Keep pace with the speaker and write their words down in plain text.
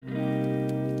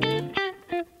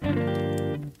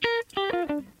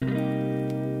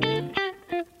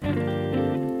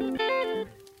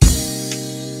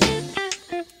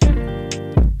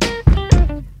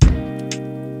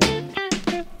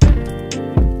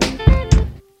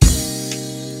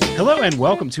Hello and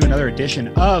welcome to another edition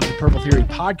of the Purple Theory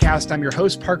podcast. I'm your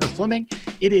host, Parker Fleming.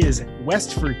 It is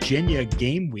West Virginia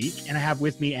game week, and I have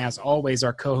with me, as always,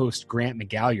 our co-host, Grant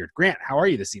McGalliard. Grant, how are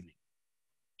you this evening?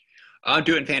 I'm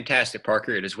doing fantastic,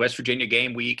 Parker. It is West Virginia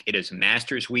game week. It is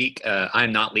Masters week.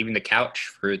 I'm not leaving the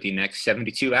couch for the next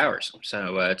 72 hours,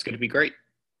 so it's going to be great.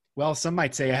 Well, some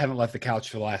might say I haven't left the couch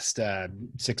for the last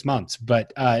 6 months,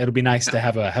 but it'll be nice to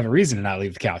have a reason to not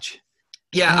leave the couch.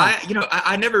 Yeah,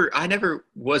 I never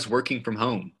was working from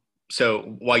home.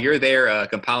 So while you're there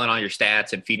compiling all your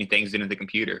stats and feeding things into the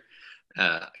computer,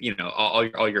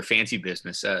 all your fancy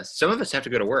business, some of us have to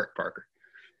go to work, Parker.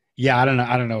 Yeah, I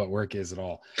don't know what work is at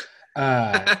all.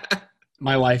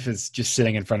 My life is just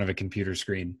sitting in front of a computer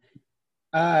screen.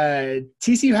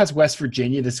 TCU has West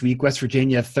Virginia this week. West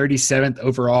Virginia 37th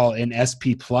overall in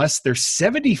SP+. They're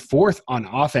 74th on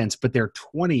offense, but they're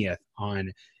 20th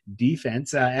on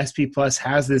defense. SP Plus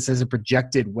has this as a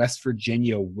projected West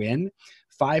Virginia win,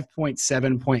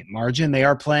 5.7 point margin. They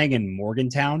are playing in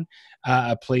Morgantown,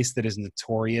 a place that is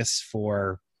notorious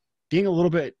for being a little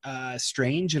bit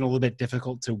strange and a little bit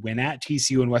difficult to win at.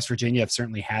 TCU and West Virginia have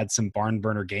certainly had some barn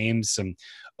burner games, some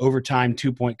overtime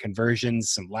 2-point conversions,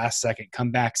 some last second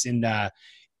comebacks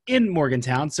in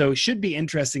Morgantown. So should be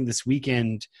interesting this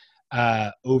weekend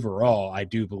overall, I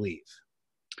do believe.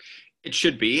 It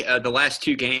should be. The last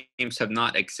two games have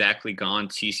not exactly gone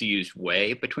TCU's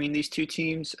way between these two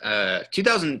teams.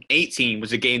 2018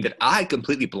 was a game that I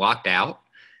completely blocked out.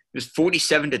 It was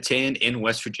 47-10 in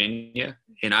West Virginia,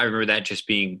 and I remember that just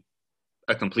being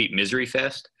a complete misery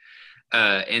fest.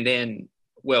 And then,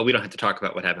 well, we don't have to talk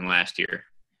about what happened last year.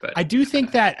 But I do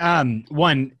think that,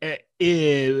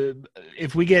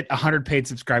 if we get 100 paid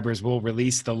subscribers, we'll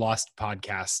release the Lost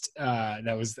podcast.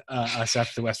 That was us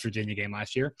after the West Virginia game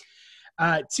last year.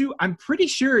 Two, I'm pretty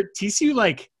sure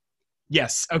TCU,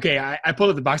 yes. Okay. I pulled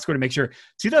up the box score to make sure.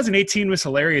 2018 was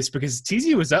hilarious because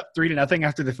TCU was up 3-0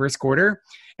 after the first quarter.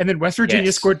 And then West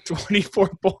Virginia scored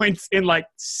 24 points in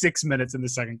 6 minutes in the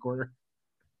second quarter.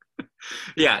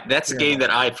 Yeah. That's a game that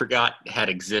I forgot had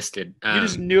existed. You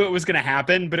just knew it was going to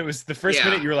happen, but it was the first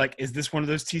minute you were like, is this one of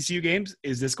those TCU games?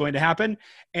 Is this going to happen?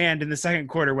 And in the second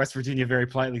quarter, West Virginia very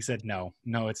politely said, no,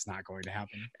 it's not going to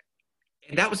happen.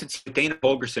 And that was Dana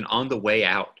Holgorsen on the way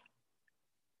out.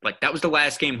 That was the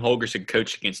last game Holgorsen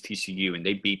coached against TCU, and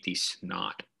they beat the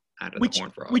snot out of the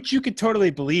Horned Frogs. Which you could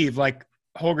totally believe,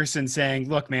 Holgorsen saying,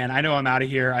 look, man, I know I'm out of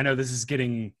here. I know this is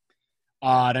getting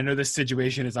odd. I know this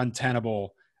situation is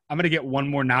untenable. I'm going to get one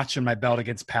more notch on my belt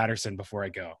against Patterson before I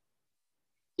go.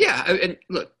 Yeah, and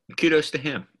look, kudos to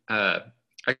him. I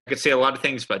could say a lot of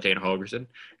things about Dana Holgorsen,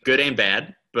 good and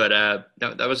bad, but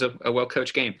that was a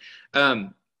well-coached game.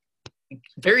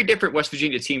 Very different West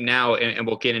Virginia team now, and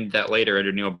we'll get into that later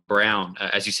under Neil Brown.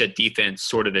 As you said, defense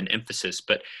sort of an emphasis.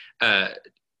 But,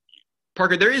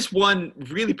 Parker, there is one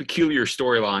really peculiar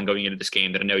storyline going into this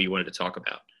game that I know you wanted to talk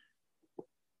about.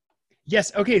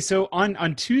 Yes. Okay. So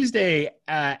on Tuesday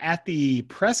at the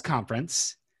press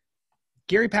conference,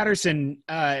 Gary Patterson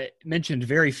mentioned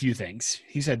very few things.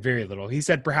 He said very little. He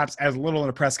said perhaps as little in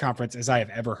a press conference as I have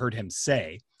ever heard him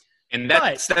say. And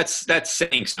that's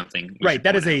saying something. Right.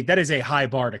 That is a high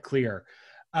bar to clear.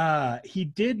 He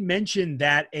did mention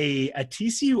that a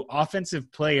TCU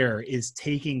offensive player is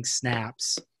taking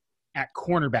snaps at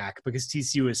cornerback because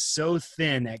TCU is so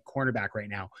thin at cornerback right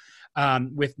now.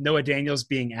 With Noah Daniels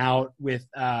being out, with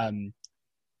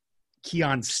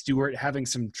Keon Stewart having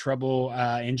some trouble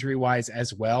injury-wise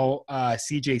as well.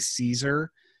 CJ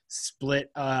Caesar split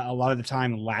a lot of the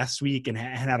time last week and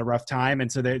had a rough time.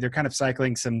 And so they're kind of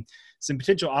cycling some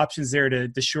potential options there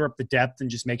to shore up the depth and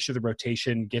just make sure the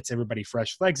rotation gets everybody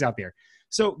fresh legs out there.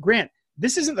 So Grant,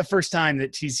 this isn't the first time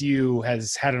that TCU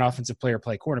has had an offensive player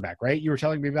play cornerback, right? You were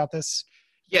telling me about this?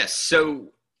 Yes. So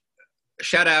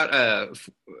shout out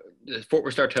the Fort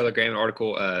Worth Star-Telegram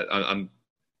article.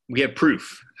 We have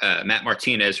proof. Matt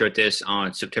Martinez wrote this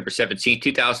on September 17,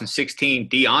 2016.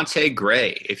 Deontay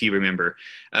Gray, if you remember,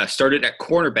 started at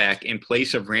cornerback in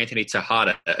place of Ranthony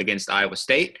Tejada against Iowa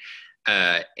State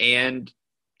and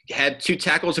had 2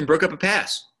 tackles and broke up a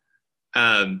pass.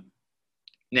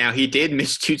 Now, he did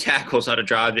miss 2 tackles on a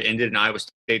drive that ended in Iowa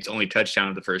State's only touchdown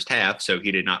of the first half, so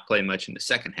he did not play much in the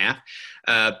second half.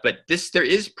 But there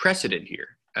is precedent here.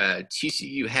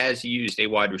 TCU has used a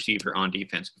wide receiver on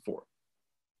defense before.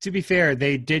 To be fair,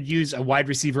 they did use a wide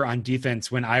receiver on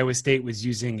defense when Iowa State was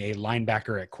using a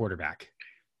linebacker at quarterback.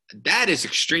 That is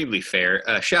extremely fair.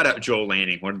 Shout out Joel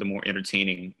Lanning, one of the more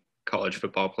entertaining college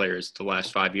football players the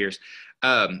last 5 years.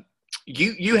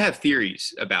 You have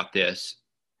theories about this.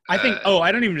 I think.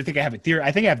 I don't even think I have a theory.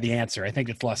 I think I have the answer. I think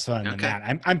it's less fun than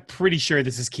that. I'm pretty sure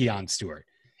this is Keon Stewart.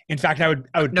 In fact, I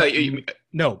would No,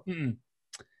 no.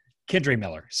 Kendre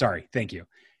Miller. Sorry. Thank you.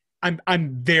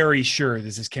 I'm very sure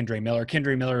this is Kendre Miller.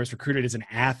 Kendre Miller was recruited as an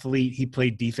athlete. He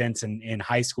played defense in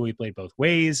high school. He played both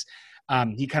ways.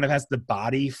 He kind of has the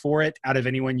body for it out of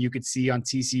anyone you could see on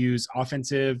TCU's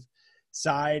offensive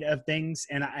side of things.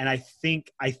 And I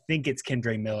think it's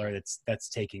Kendre Miller that's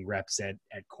taking reps at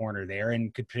corner there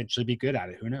and could potentially be good at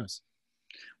it. Who knows?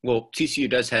 Well, TCU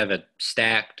does have a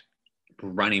stacked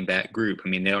running back group. I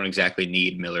mean, they don't exactly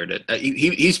need Miller to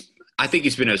I think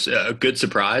he's been a good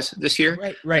surprise this year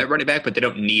right. at running back, but they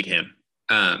don't need him.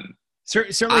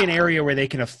 Certainly an area where they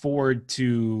can afford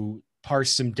to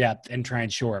parse some depth and try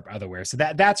and shore up otherwhere. So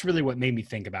that's really what made me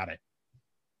think about it.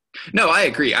 No, I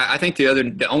agree. I think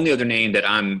the only other name that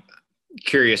I'm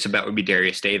curious about would be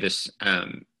Darius Davis,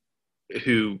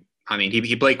 who, I mean,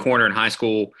 he played corner in high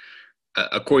school.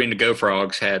 According to Go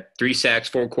Frogs, had 3 sacks,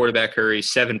 4 quarterback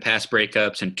hurries, 7 pass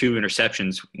breakups, and 2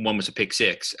 interceptions. 1 was a pick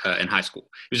 6 in high school.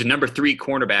 He was a number 3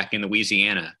 cornerback in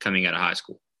Louisiana coming out of high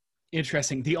school.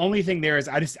 Interesting. The only thing there is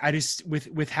I just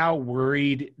with how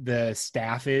worried the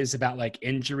staff is about like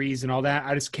injuries and all that,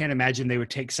 I just can't imagine they would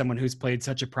take someone who's played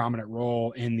such a prominent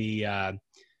role in the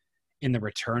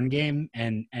return game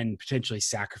and potentially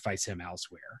sacrifice him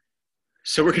elsewhere.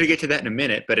 So we're going to get to that in a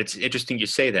minute, but it's interesting you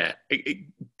say that.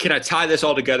 Can I tie this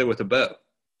all together with a bow?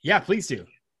 Yeah, please do.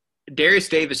 Darius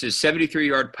Davis's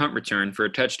 73-yard punt return for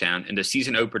a touchdown in the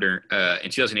season opener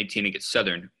in 2018 against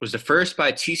Southern was the first by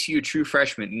a TCU true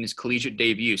freshman in his collegiate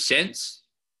debut since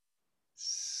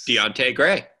Deontay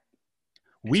Gray.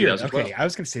 Weird. Okay, I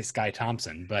was going to say Sky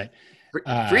Thompson, but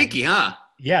freaky, huh?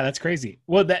 Yeah, that's crazy.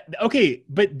 Well, but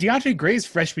Deontay Gray's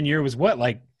freshman year was what,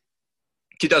 like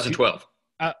 2012?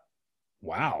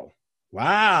 Wow.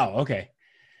 Okay.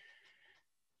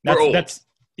 We're old.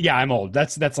 Yeah, I'm old.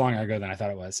 That's longer ago than I thought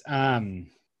it was.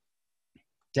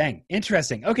 Dang,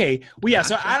 interesting. Okay, well, yeah.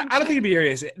 So I don't think it'd be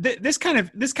serious. This kind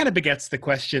of begets the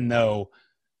question, though.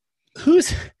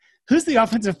 Who's the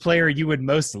offensive player you would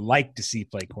most like to see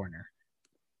play corner?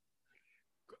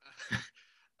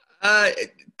 That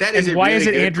is. And why is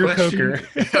it Andrew Coker?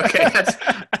 Okay,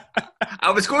 I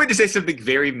was going to say something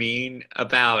very mean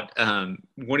about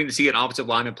wanting to see an offensive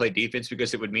lineman play defense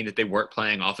because it would mean that they weren't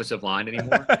playing offensive line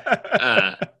anymore.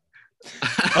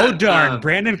 Oh, darn.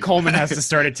 Brandon Coleman has to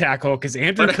start at tackle because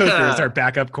Andrew Coker is our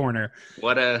backup corner.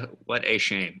 What a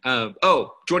shame.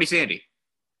 Jordy Sandy.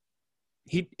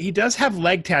 He does have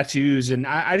leg tattoos, and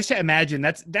I just imagine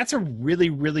that's a really,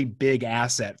 really big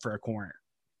asset for a corner.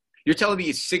 You're telling me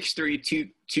a 6'3",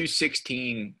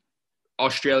 216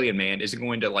 Australian man isn't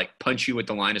going to like punch you at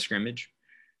the line of scrimmage?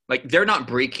 Like, they're not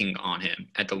breaking on him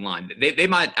at the line. They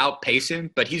might outpace him,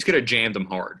 but he's going to jam them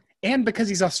hard. And because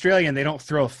he's Australian, they don't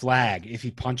throw a flag if he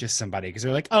punches somebody because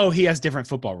they're like, oh, he has different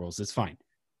football rules. It's fine.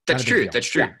 That's true. That's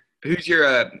true. Yeah. Who's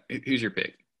your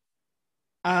pick?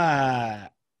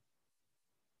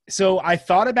 So I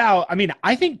thought about,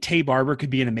 I think Tay Barber could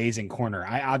be an amazing corner.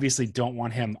 I obviously don't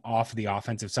want him off the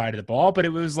offensive side of the ball, but it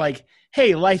was like,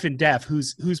 hey, life and death,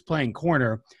 who's playing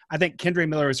corner? I think Kendre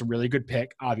Miller is a really good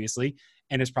pick, obviously,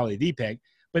 and is probably the pick.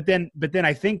 But then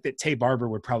I think that Tay Barber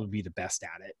would probably be the best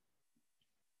at it.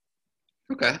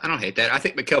 Okay, I don't hate that. I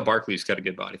think Mikael Barkley's got a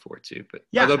good body for it too. But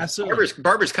yeah, absolutely.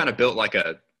 Barber's kind of built like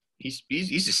he's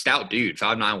a stout dude,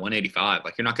 5'9", 185.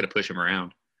 Like, you're not going to push him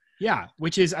around. Yeah,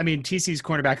 which is, TC's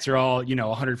cornerbacks are all,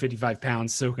 155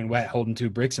 pounds, soaking wet, holding 2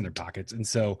 bricks in their pockets. And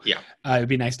so it'd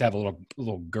be nice to have a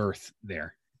little girth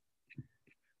there.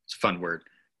 It's a fun word.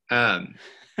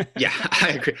 Yeah,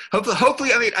 I agree.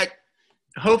 Hopefully,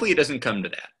 hopefully it doesn't come to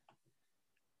that.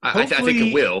 I think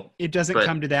it will. It doesn't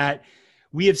come to that.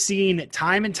 We have seen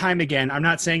time and time again, I'm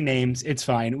not saying names, it's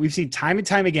fine. We've seen time and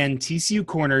time again TCU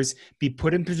corners be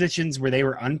put in positions where they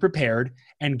were unprepared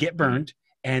and get burned,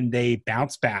 and they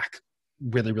bounce back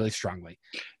really, really strongly.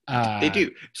 They do.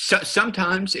 So,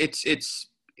 sometimes it's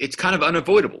kind of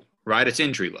unavoidable, right? It's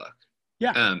injury luck.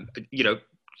 Yeah.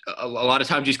 A lot of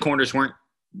times these corners weren't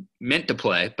meant to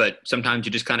play, but sometimes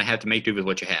you just kind of have to make do with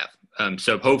what you have.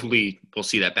 So hopefully we'll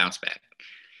see that bounce back.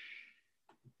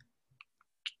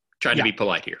 Trying to be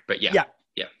polite here, but yeah.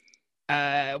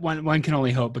 One can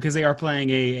only hope because they are playing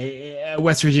a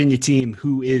West Virginia team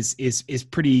who is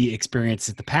pretty experienced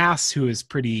at the pass, who is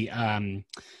pretty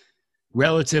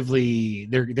relatively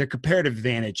their comparative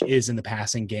advantage is in the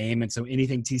passing game, and so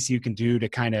anything TCU can do to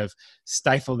kind of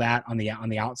stifle that on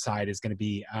the outside is going to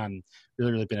be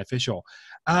really, really beneficial.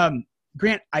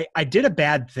 Grant, I did a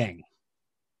bad thing.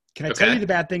 Can I tell you the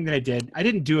bad thing that I did? I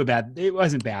didn't do it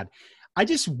wasn't bad. I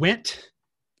just went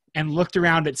and looked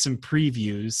around at some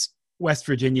previews West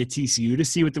Virginia TCU to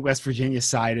see what the West Virginia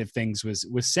side of things was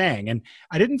saying. And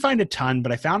I didn't find a ton,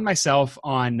 but I found myself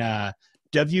on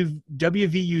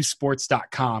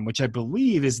WVUsports.com, which I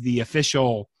believe is the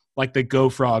official, like the Go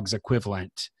Frogs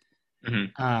equivalent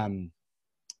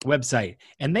website.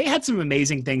 And they had some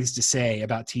amazing things to say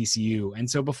about TCU. And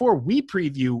so before we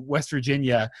preview West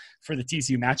Virginia for the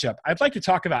TCU matchup, I'd like to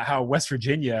talk about how West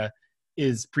Virginia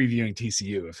is previewing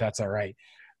TCU, if that's all right.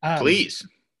 Please.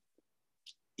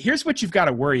 Here's what you've got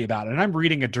to worry about. And I'm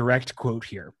reading a direct quote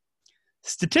here.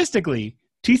 Statistically,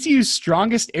 TCU's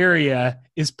strongest area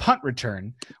is punt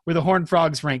return, where the Horned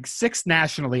Frogs rank 6th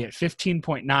nationally at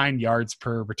 15.9 yards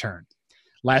per return.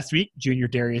 Last week, junior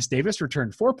Darius Davis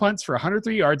returned 4 punts for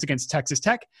 103 yards against Texas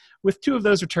Tech, with 2 of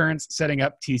those returns setting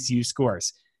up TCU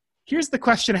scores. Here's the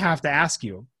question I have to ask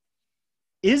you.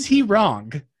 Is he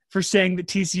wrong for saying that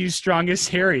TCU's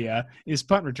strongest area is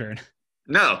punt return?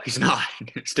 No, he's not.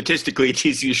 Statistically,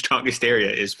 TCU's strongest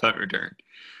area is punt return.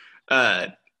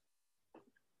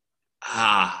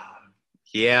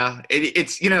 Yeah.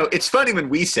 It's funny when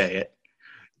we say it.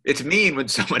 It's mean when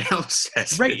someone else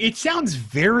says right. it. It sounds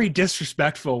very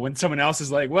disrespectful when someone else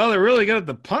is like, well, they're really good at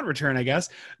the punt return, I guess.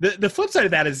 The flip side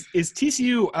of that is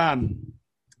TCU,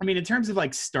 in terms of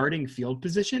like starting field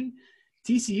position,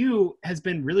 TCU has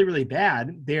been really, really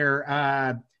bad. They're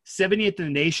 70th in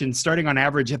the nation, starting on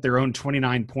average at their own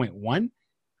 29.1.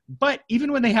 But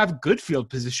even when they have good field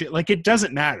position, like it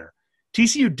doesn't matter.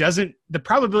 The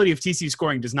probability of TCU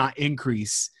scoring does not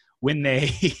increase when they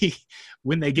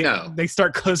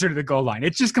start closer to the goal line.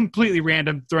 It's just completely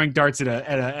random, throwing darts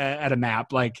at a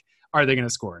map. Like, are they going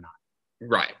to score or not?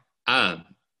 Right.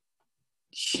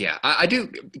 Yeah, I do.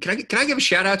 Can I give a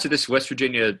shout out to this West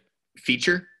Virginia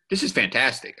feature? This is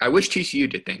fantastic. I wish TCU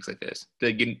did things like this.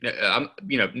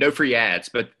 No free ads,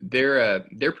 but their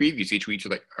previews each week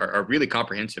are really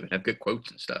comprehensive and have good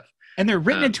quotes and stuff. And they're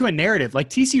written into a narrative. Like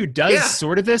TCU does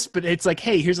sort of this, but it's like,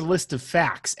 hey, here's a list of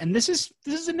facts, and this is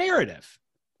a narrative.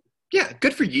 Yeah,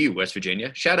 good for you, West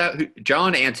Virginia. Shout out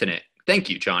John Antoinette. Thank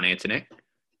you, John Antoinette.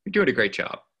 You're doing a great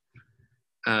job.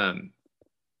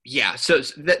 Yeah, so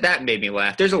that made me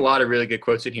laugh. There's a lot of really good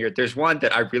quotes in here. There's one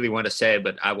that I really want to say,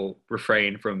 but I will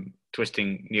refrain from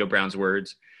twisting Neal Brown's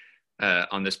words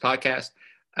on this podcast.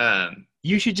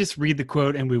 You should just read the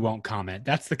quote and we won't comment.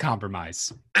 That's the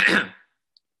compromise.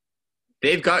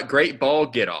 They've got great ball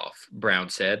get off, Brown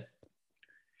said.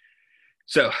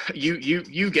 So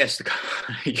you guess the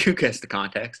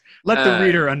context. Let the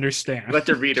reader understand. Let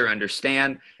the reader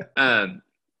understand.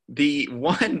 The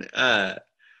one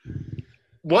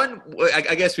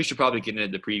I guess we should probably get into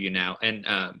the preview now, and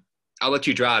I'll let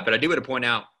you drive. But I do want to point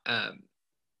out,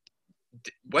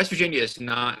 West Virginia is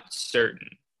not certain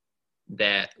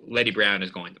that Leddie Brown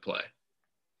is going to play.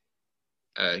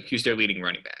 Who's their leading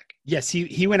running back? Yes,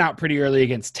 he went out pretty early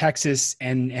against Texas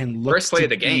and looks first play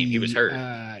of the game. He was hurt.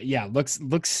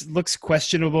 Looks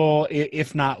questionable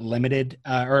if not limited,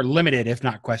 or limited if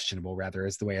not questionable, rather,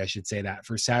 is the way I should say that,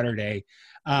 for Saturday.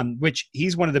 Which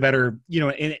he's one of the better,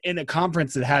 in a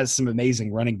conference that has some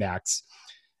amazing running backs.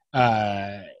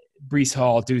 Breece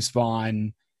Hall, Deuce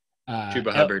Vaughn,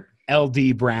 Chuba Hubbard,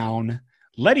 LD Brown,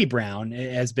 Leddie Brown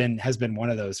has been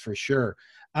one of those for sure.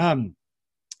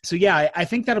 So, yeah, I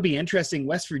think that'll be interesting.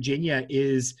 West Virginia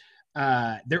is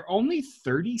they're only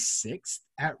 36th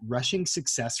at rushing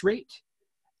success rate.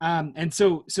 And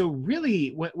so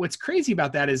really what's crazy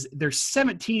about that is they're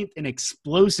 17th in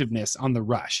explosiveness on the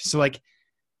rush. So, like,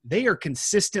 they are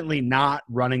consistently not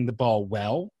running the ball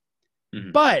well.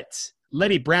 Mm-hmm. But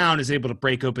Leddie Brown is able to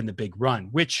break open the big run,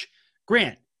 which,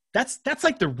 Grant, that's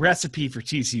like the recipe for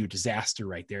TCU disaster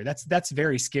right there. That's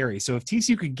very scary. So if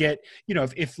TCU could get,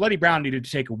 if Leddie Brown needed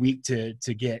to take a week to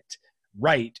get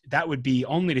right, that would be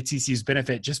only to TCU's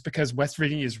benefit, just because West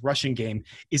Virginia's rushing game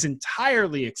is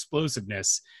entirely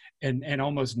explosiveness and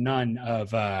almost none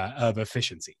of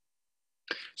efficiency.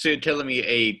 So you're telling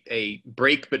me a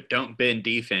break but don't bend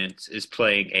defense is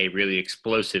playing a really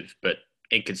explosive but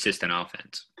inconsistent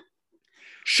offense.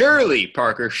 Surely,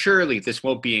 Parker, this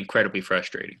won't be incredibly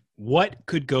frustrating. What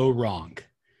could go wrong?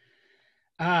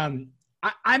 I'm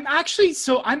actually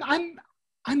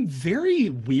I'm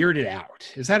very weirded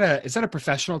out. Is that a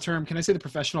professional term? Can I say the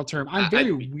professional term? I'm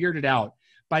very weirded out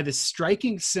by the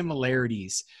striking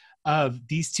similarities of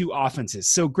these two offenses.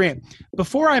 So, Grant,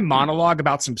 before I monologue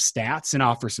about some stats and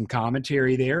offer some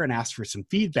commentary there and ask for some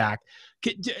feedback,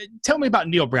 tell me about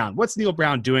Neal Brown. What's Neal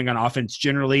Brown doing on offense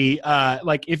generally?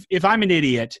 Like, if I'm an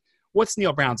idiot, what's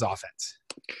Neal Brown's offense?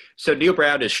 So Neal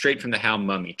Brown is straight from the Hal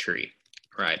Mummy tree,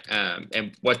 right?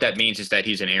 And what that means is that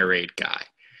he's an air raid guy.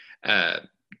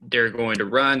 they're going to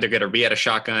run. They're going to be at a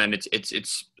shotgun.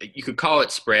 It's you could call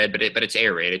it spread, but it's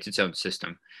air raid. It's its own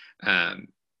system.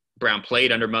 Brown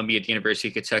played under Mumby at the University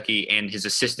of Kentucky, and his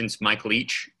assistant's Mike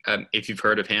Leach. If you've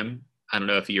heard of him, I don't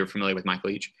know if you're familiar with Mike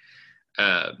Leach.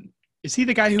 Is he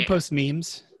the guy who posts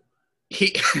memes?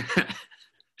 He.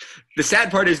 The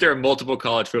sad part is there are multiple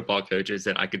college football coaches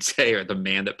that I could say are the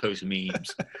man that posts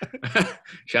memes.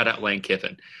 Shout out Lane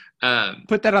Kiffin.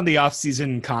 Put that on the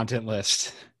off-season content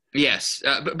list. Yes,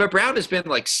 but Brown has been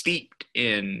like steeped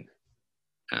in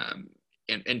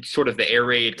sort of the air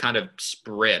raid kind of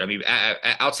spread. I mean,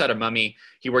 outside of Mummy,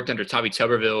 he worked under Tommy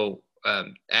Tuberville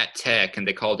at Tech, and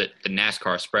they called it the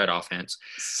NASCAR spread offense.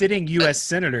 Sitting U.S.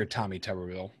 Senator Tommy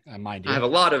Tuberville, mind you. I have a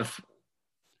lot of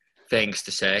things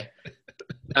to say.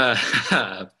 And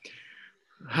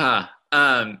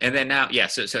then now, yeah.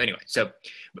 So anyway,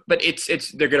 but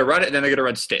it's they're gonna run it, and then they're gonna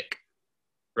run stick,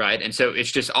 right? And so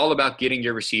it's just all about getting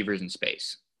your receivers in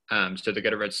space. So they're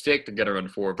gonna run stick, they're gonna run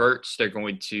four verts, they're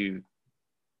going to,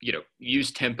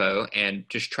 use tempo and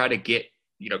just try to get,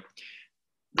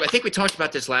 I think we talked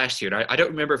about this last year. I don't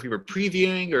remember if we were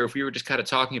previewing or if we were just kind of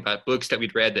talking about books that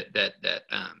we'd read that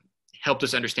helped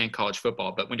us understand college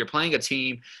football. But when you're playing a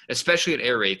team, especially an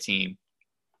air raid team,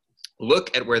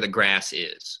 look at where the grass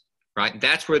is, right?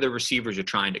 That's where the receivers are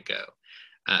trying to go.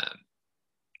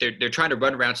 They're trying to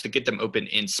run routes to get them open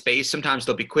in space. Sometimes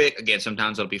they'll be quick. Again,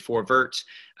 sometimes they'll be four verts.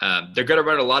 They're going to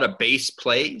run a lot of base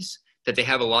plays that they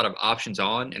have a lot of options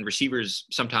on, and receivers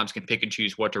sometimes can pick and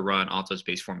choose what to run off those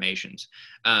base formations.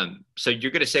 So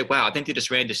you're going to say, wow, I think they just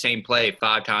ran the same play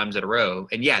 5 times in a row.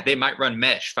 And yeah, they might run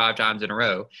mesh 5 times in a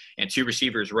row, and 2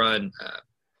 receivers run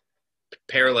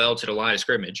parallel to the line of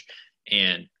scrimmage.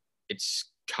 And it's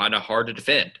kind of hard to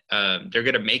defend. They're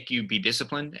going to make you be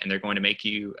disciplined, and they're going to make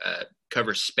you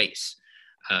cover space.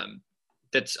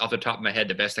 That's off the top of my head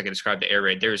the best I can describe the air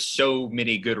raid. There's so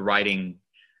many good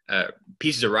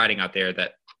pieces of writing out there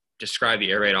that describe the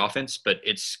air raid offense, but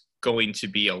it's going to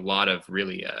be a lot of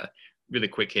really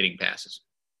quick hitting passes.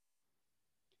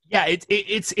 Yeah,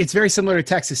 it's very similar to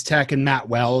Texas Tech and Matt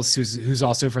Wells, who's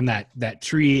also from that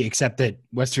tree, except that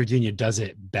West Virginia does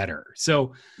it better.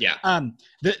 So yeah,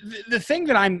 the thing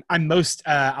that I'm most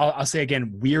I'll say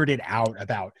again weirded out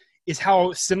about is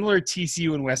how similar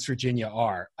TCU and West Virginia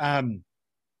are.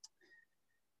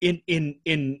 In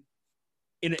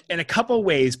a couple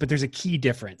ways, but there's a key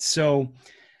difference. So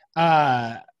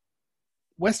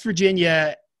West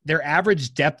Virginia, their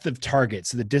average depth of target,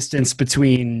 so the distance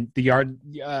between the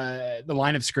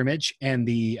line of scrimmage and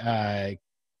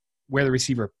where the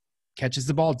receiver catches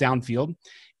the ball downfield,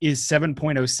 is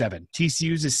 7.07.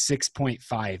 TCU's is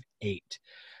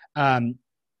 6.58.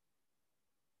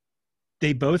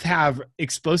 They both have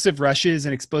explosive rushes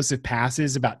and explosive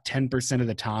passes about 10% of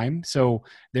the time. So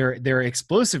their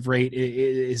explosive rate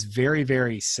is very,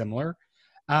 very similar.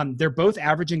 They're both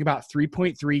averaging about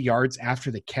 3.3 yards after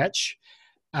the catch.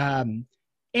 And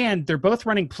they're both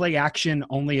running play action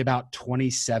only about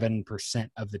 27%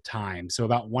 of the time. So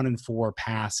about 1 in 4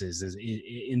 passes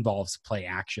involves play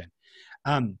action.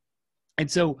 And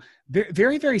so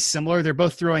very, very similar. They're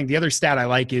both throwing. The other stat I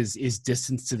like is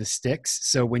distance to the sticks.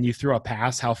 So when you throw a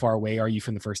pass, how far away are you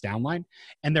from the first down line?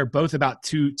 And they're both about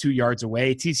two yards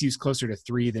away. TCU's closer to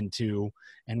 3 than 2,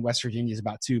 and West Virginia is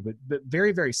about 2, but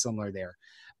very, very similar there.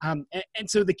 And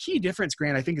so the key difference,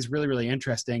 Grant, I think is really, really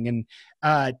interesting. And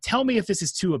tell me if this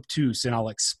is too obtuse, and I'll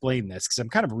explain this because I'm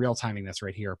kind of real timing this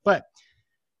right here. But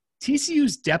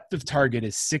TCU's depth of target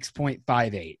is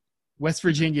 6.58. West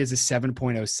Virginia is a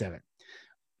 7.07.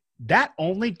 That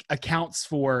only accounts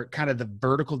for kind of the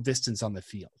vertical distance on the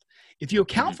field. If you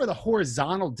account for the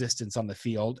horizontal distance on the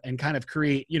field and kind of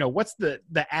create, what's the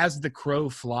as the crow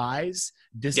flies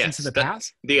distance of the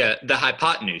pass? The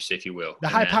hypotenuse, if you will. The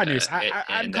hypotenuse.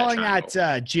 I'm calling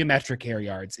that geometric air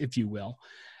yards, if you will.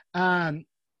 And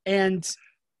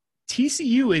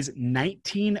TCU is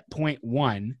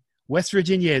 19.1. West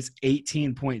Virginia is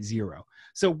 18.0.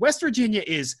 So West Virginia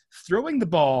is throwing the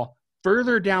ball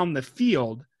further down the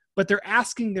field, but they're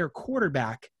asking their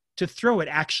quarterback to throw it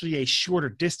actually a shorter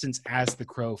distance as the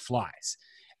crow flies,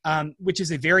 which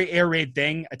is a very air raid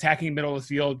thing, attacking middle of the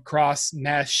field, cross,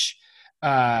 mesh,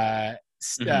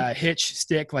 hitch,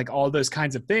 stick, like all those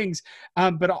kinds of things.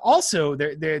 But also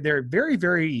they're very,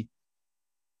 very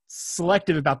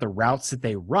selective about the routes that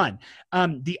they run.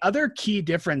 The other key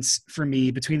difference for me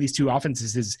between these two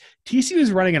offenses is TCU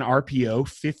is running an RPO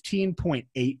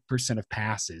 15.8% of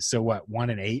passes. So what, 1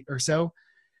 in 8 or so?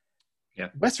 Yeah.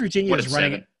 West Virginia is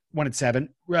running 1 in 7.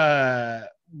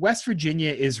 West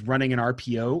Virginia is running an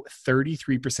RPO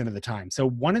 33% of the time. So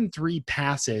 1 in 3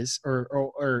 passes,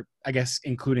 or I guess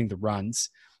including the runs,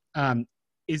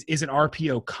 is an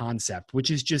RPO concept, which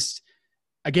is just,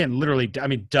 again, literally, I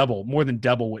mean, more than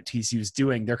double what TCU is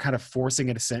doing. They're kind of forcing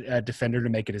a defender to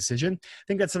make a decision. I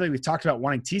think that's something we've talked about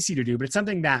wanting TCU to do, but it's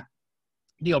something that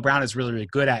Neil Brown is really, really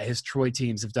good at. His Troy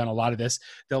teams have done a lot of this.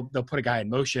 They'll put a guy in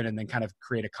motion and then kind of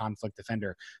create a conflict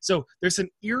defender. So there's some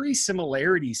eerie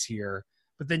similarities here,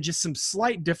 but then just some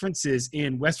slight differences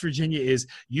in West Virginia is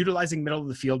utilizing middle of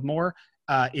the field more,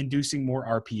 inducing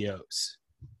more RPOs.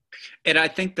 And I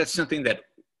think that's something that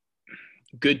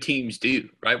good teams do,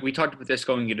 right? We talked about this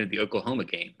going into the Oklahoma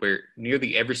game, where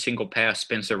nearly every single pass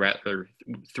Spencer Rattler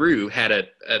threw had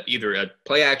either a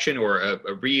play action or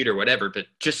a read or whatever, but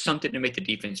just something to make the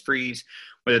defense freeze,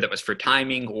 whether that was for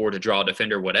timing or to draw a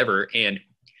defender, whatever. And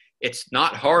it's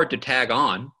not hard to tag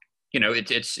on.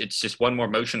 It's just one more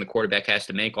motion the quarterback has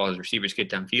to make while his receivers get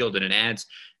downfield, and it adds,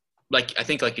 like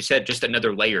you said, just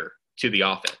another layer to the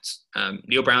offense.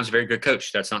 Neil Brown's a very good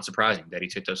coach. That's not surprising that he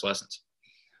took those lessons.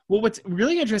 Well, what's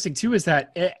really interesting, too, is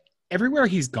that everywhere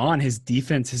he's gone, his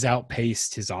defense has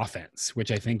outpaced his offense,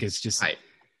 which I think is just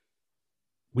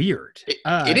weird.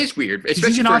 It is weird,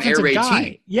 especially for an air raid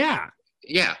team. Yeah.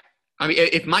 Yeah. I mean,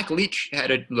 if Mike Leach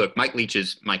Mike Leach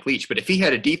is Mike Leach, but if he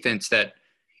had a defense that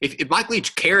 – if Mike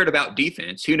Leach cared about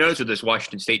defense, who knows what this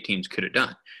Washington State teams could have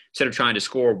done. Instead of trying to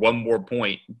score one more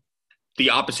point, the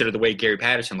opposite of the way Gary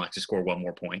Patterson likes to score one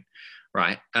more point,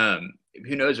 right?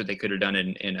 Who knows what they could have done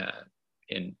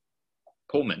in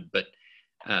Pullman, but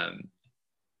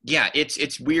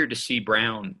it's weird to see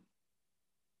Brown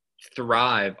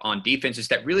thrive on defenses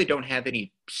that really don't have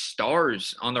any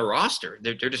stars on the roster.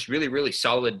 They're just really, really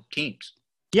solid teams.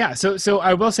 Yeah. So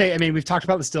I will say, I mean, we've talked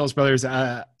about the Stills brothers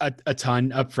a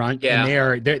ton up front. Yeah.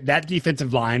 And that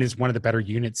defensive line is one of the better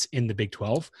units in the Big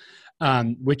 12,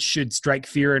 which should strike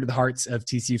fear into the hearts of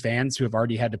TCU fans who have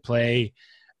already had to play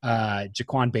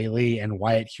Jaquan Bailey and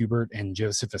Wyatt Hubert and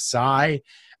Joseph Asai.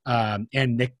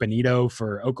 And Nick Benito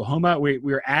for Oklahoma.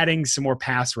 We're adding some more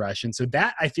pass rush. And so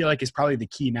that, I feel like, is probably the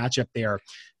key matchup there.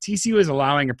 TCU is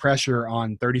allowing a pressure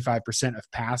on 35% of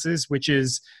passes, which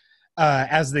is,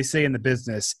 as they say in the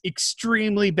business,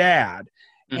 extremely bad.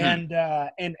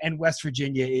 Mm-hmm. And West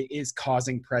Virginia is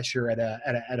causing pressure at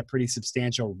a pretty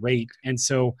substantial rate. And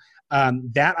so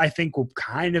that, I think, will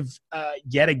kind of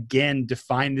yet again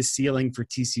define the ceiling for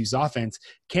TCU's offense.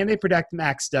 Can they protect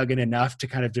Max Duggan enough to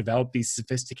kind of develop these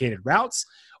sophisticated routes,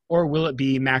 or will it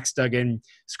be Max Duggan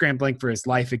scrambling for his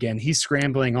life again? He's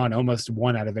scrambling on almost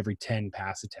 1 out of every 10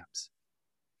 pass attempts.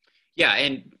 Yeah,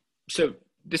 and so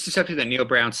this is something that Neil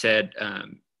Brown said.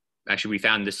 Actually, we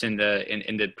found this in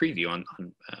the preview on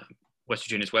West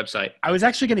Virginia's website. I was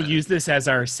actually going to use this as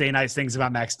our Say Nice Things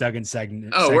About Max Duggan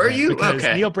segment. Oh, were you? Because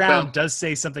okay. Neil Brown does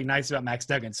say something nice about Max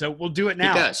Duggan. So we'll do it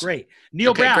now. He does. Great.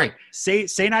 Neil Brown, great.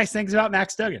 Say nice things about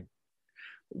Max Duggan.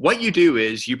 What you do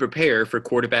is you prepare for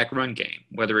quarterback run game,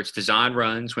 whether it's design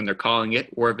runs when they're calling it,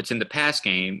 or if it's in the pass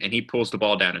game and he pulls the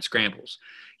ball down and scrambles.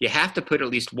 You have to put at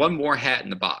least one more hat in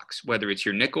the box, whether it's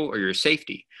your nickel or your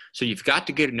safety. So you've got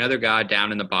to get another guy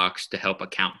down in the box to help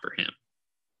account for him.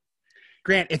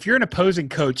 Grant, if you're an opposing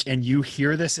coach and you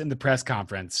hear this in the press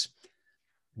conference,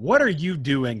 what are you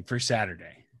doing for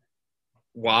Saturday?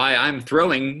 Why, I'm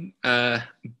throwing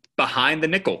behind the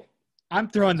nickel. I'm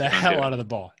throwing the hell out of the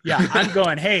ball. Yeah, I'm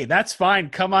going, hey, that's fine.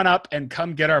 Come on up and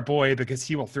come get our boy because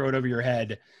he will throw it over your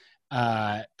head.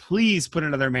 Please put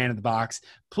another man in the box.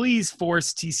 Please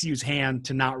force TCU's hand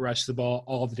to not rush the ball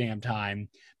all the damn time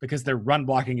because their run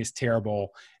blocking is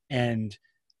terrible and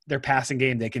their passing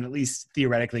game, they can at least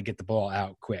theoretically get the ball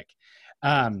out quick.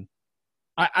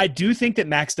 I do think that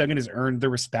Max Duggan has earned the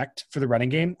respect for the running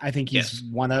game. I think he's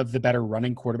one of the better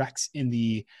running quarterbacks in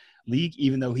the league,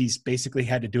 even though he's basically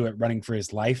had to do it running for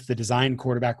his life. The design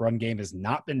quarterback run game has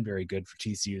not been very good for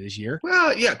TCU this year.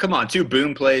 Well, yeah, come on. 2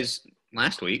 boom plays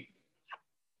last week.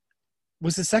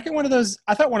 Was the second one of those?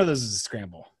 I thought one of those was a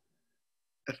scramble.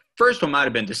 The first one might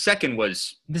have been. The second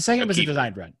was a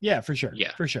designed run. Yeah, for sure.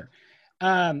 Yeah, for sure.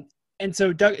 And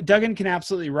so Duggan can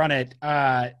absolutely run it.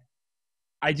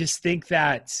 I just think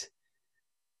that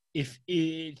if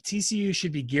TCU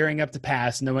should be gearing up to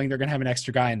pass, knowing they're going to have an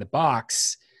extra guy in the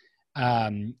box,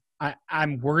 I'm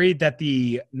worried that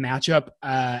the matchup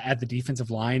at the defensive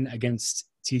line against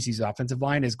TCU's offensive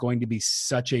line is going to be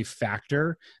such a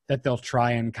factor that they'll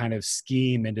try and kind of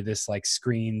scheme into this like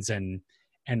screens and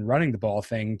running the ball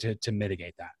thing to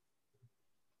mitigate that.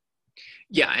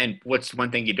 Yeah, and what's one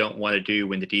thing you don't want to do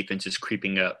when the defense is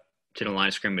creeping up to the line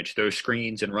of scrimmage? Throw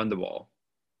screens and run the ball.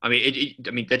 I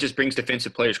mean, that just brings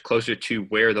defensive players closer to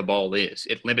where the ball is.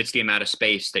 It limits the amount of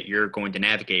space that you're going to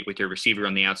navigate with your receiver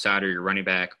on the outside or your running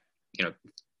back,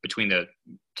 between the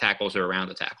tackles or around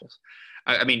the tackles.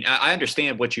 I mean, I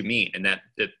understand what you mean, and that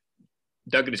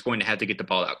Duggan is going to have to get the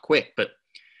ball out quick, but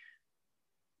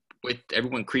with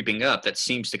everyone creeping up, that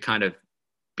seems to kind of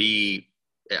be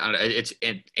it's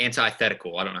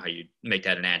antithetical. I don't know how you make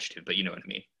that an adjective, but you know what I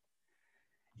mean.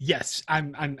 Yes,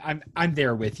 I'm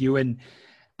there with you, and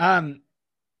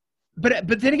but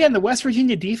then again, the West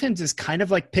Virginia defense is kind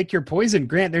of like pick your poison.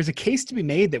 Grant, there's a case to be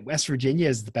made that West Virginia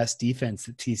is the best defense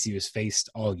that TCU has faced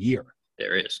all year.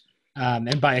 There is,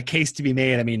 and by a case to be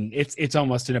made, I mean it's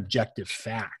almost an objective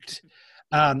fact.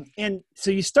 And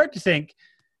so you start to think,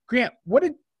 Grant, what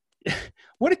did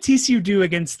TCU do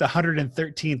against the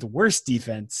 113th worst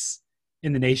defense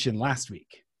in the nation last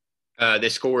week? They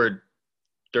scored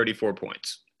 34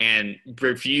 points and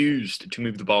refused to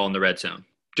move the ball in the red zone.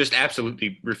 Just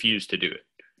absolutely refused to do it.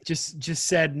 Just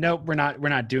said, nope, we're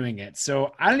not doing it.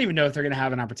 So I don't even know if they're going to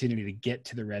have an opportunity to get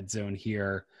to the red zone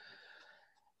here.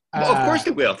 Well, of course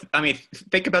they will. I mean,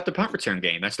 think about the punt return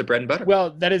game. That's the bread and butter. Well,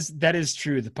 that is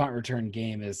true. The punt return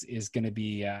game is going to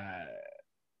be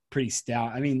pretty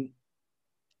stout. I mean,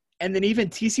 and then even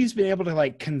TCU's been able to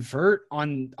like convert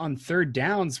on third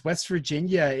downs. West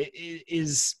Virginia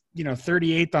is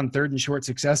 38th on third and short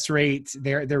success rate.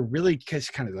 They're really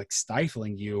just kind of like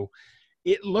stifling you.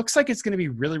 It looks like it's going to be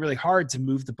really, really hard to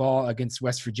move the ball against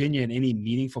West Virginia in any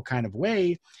meaningful kind of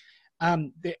way.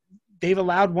 They've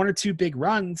allowed one or two big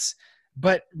runs,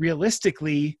 but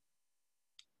realistically,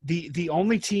 the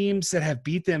only teams that have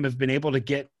beat them have been able to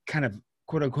get kind of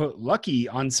quote unquote lucky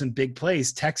on some big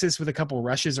plays. Texas with a couple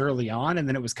rushes early on, and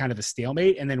then it was kind of a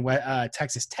stalemate. And then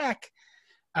Texas Tech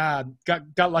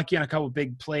got lucky on a couple of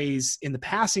big plays in the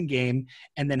passing game,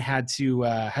 and then had to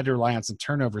rely on some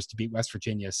turnovers to beat West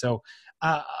Virginia. So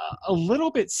a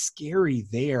little bit scary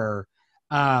there,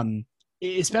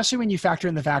 especially when you factor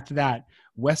in the fact that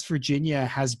West Virginia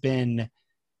has been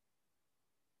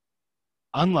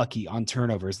unlucky on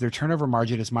turnovers. Their turnover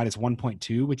margin is minus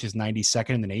 1.2, which is 92nd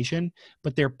in the nation,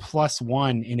 but their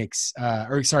 +1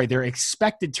 in their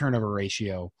expected turnover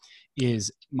ratio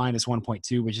is minus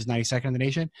 1.2, which is 92nd in the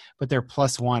nation, but they're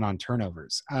 +1 on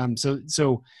turnovers.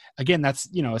 So again, that's,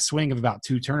 a swing of about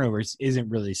 2 turnovers isn't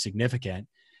really significant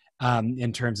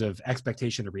in terms of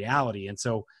expectation to reality. And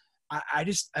so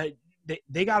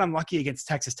they got unlucky against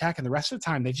Texas Tech, and the rest of the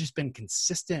time they've just been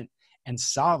consistent and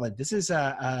solid. This is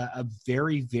a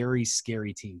very, very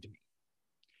scary team to me.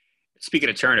 Speaking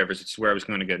of turnovers, it's where I was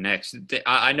going to go next.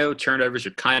 I know turnovers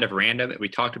are kind of random. We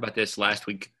talked about this last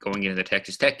week going into the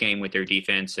Texas Tech game with their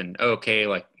defense, and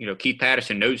Keith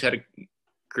Patterson knows how to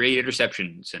create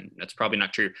interceptions, and that's probably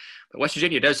not true. But West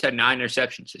Virginia does have 9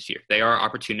 interceptions this year. They are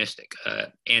opportunistic,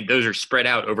 and those are spread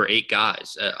out over 8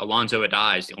 guys. Alonzo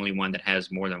Adai is the only one that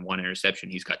has more than 1 interception.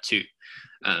 He's got 2.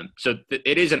 So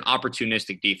it is an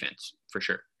opportunistic defense for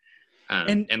sure.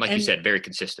 And like you said, very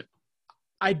consistent.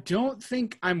 I don't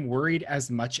think I'm worried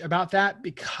as much about that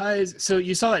because – so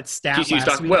you saw that stat TCU's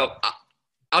last week. Well,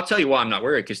 I'll tell you why I'm not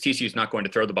worried, because TCU's not going to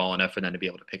throw the ball enough for them to be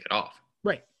able to pick it off.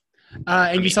 Right.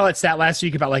 You saw that stat last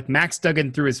week about like Max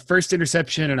Duggan threw his first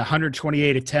interception in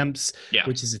 128 attempts,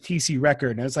 which is a TCU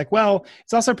record. And I was like, well,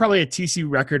 it's also probably a TCU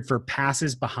record for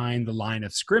passes behind the line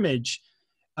of scrimmage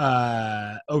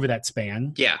over that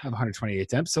span of 128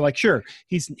 attempts. So like, sure,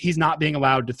 he's not being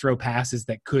allowed to throw passes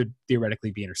that could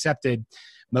theoretically be intercepted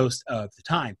most of the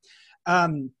time.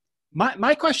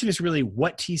 My question is really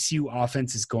what TCU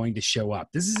offense is going to show up.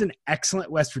 This is an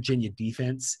excellent West Virginia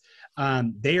defense.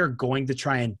 They are going to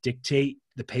try and dictate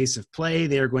the pace of play.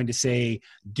 They are going to say,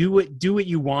 do what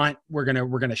you want. We're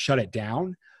gonna shut it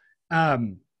down.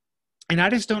 And I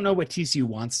just don't know what TCU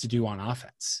wants to do on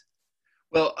offense.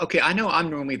 Well, okay, I know I'm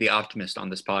normally the optimist on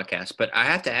this podcast, but I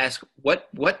have to ask, what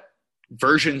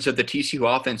versions of the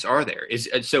TCU offense are there?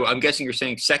 So I'm guessing you're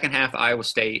saying second half Iowa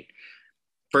State,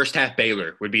 first half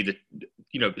Baylor would be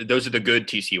those are the good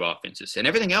TCU offenses, and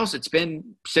everything else it's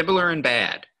been similar and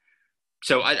bad.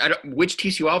 So I don't, which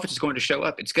TCU offense is going to show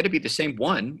up? It's going to be the same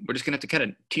one. We're just going to have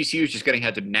to TCU is just going to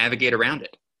have to navigate around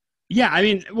it. Yeah, I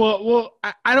mean, well,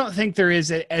 I don't think there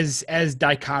is as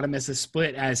dichotomous a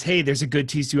split as, hey, there's a good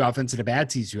TCU offense and a bad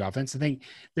TCU offense. I think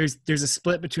there's a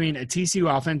split between a TCU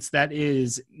offense that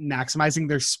is maximizing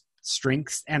their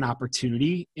strengths and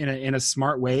opportunity in a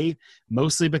smart way,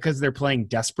 mostly because they're playing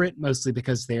desperate, mostly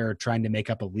because they're trying to make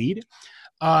up a lead.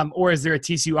 Or is there a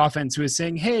TCU offense who is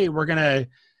saying, hey, we're going to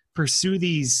pursue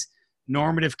these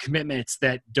normative commitments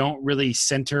that don't really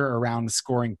center around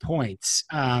scoring points,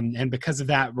 and because of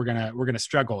that we're gonna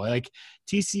struggle. Like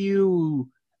TCU,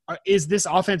 is this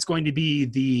offense going to be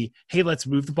the hey, let's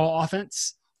move the ball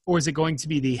offense, or is it going to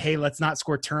be the hey, let's not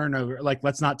score turnover, like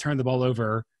let's not turn the ball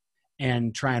over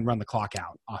and try and run the clock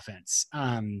out offense?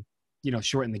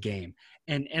 shorten the game.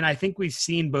 And I think we've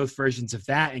seen both versions of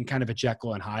that in kind of a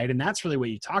Jekyll and Hyde. And that's really what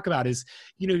you talk about is,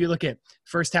 you look at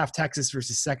first half Texas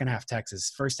versus second half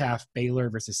Texas, first half Baylor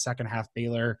versus second half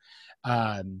Baylor.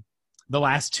 The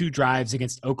last 2 drives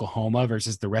against Oklahoma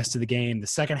versus the rest of the game, the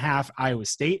second half, Iowa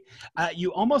State.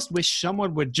 You almost wish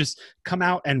someone would just come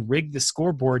out and rig the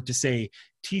scoreboard to say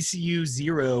TCU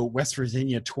 0, West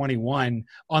Virginia 21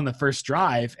 on the first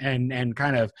drive and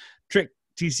kind of trick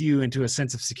TCU into a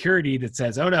sense of security that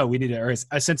says, oh no, we need to, or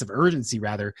a sense of urgency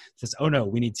rather, says, oh no,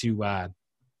 we need to,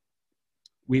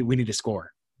 we need to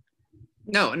score.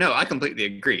 No, I completely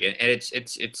agree. And it's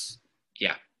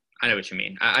yeah, I know what you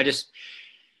mean.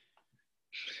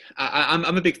 I'm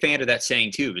a big fan of that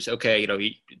saying too. Is okay,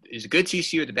 is it good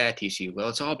TCU or the bad TCU? Well,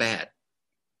 it's all bad.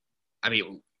 I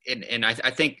mean, and I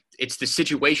think it's the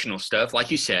situational stuff, like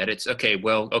you said. It's okay.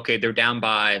 Well, okay, they're down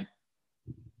by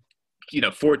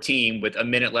 14 with a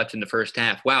minute left in the first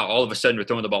half. Wow, all of a sudden we're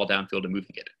throwing the ball downfield and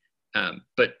moving it.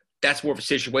 But that's more of a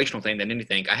situational thing than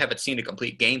anything. I haven't seen a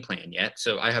complete game plan yet,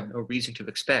 so I have no reason to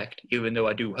expect, even though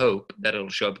I do hope that it'll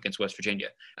show up against West Virginia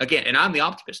again. And I'm the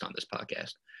optimist on this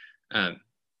podcast.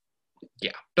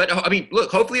 Yeah, but I mean, look,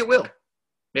 hopefully it will.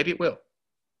 Maybe it will.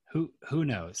 Who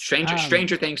knows?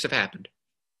 Stranger things have happened.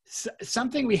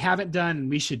 Something we haven't done,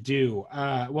 we should do.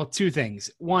 2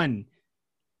 things. One,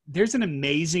 there's an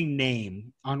amazing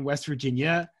name on West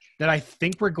Virginia that I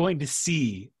think we're going to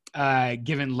see,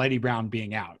 given Letty Brown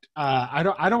being out. I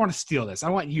don't want to steal this. I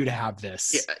want you to have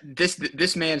this. Yeah,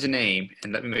 this man's name,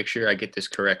 and let me make sure I get this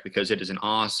correct because it is an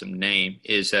awesome name.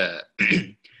 Is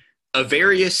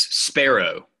Avarius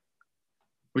Sparrow,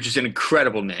 which is an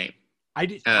incredible name. I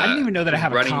didn't even know that I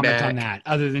have a comment on that,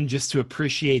 other than just to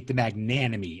appreciate the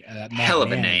magnanimity. Hell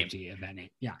of a name. Of that name.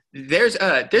 Yeah. There's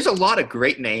a lot of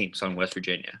great names on West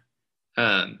Virginia,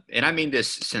 and I mean this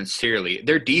sincerely.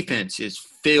 Their defense is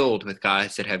filled with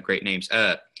guys that have great names.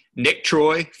 Nick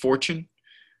Troy, Fortune,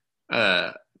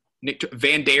 Vandarius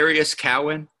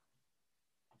Cowan,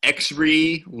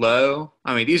 Exree Lowe.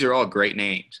 I mean, these are all great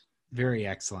names. Very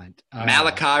excellent.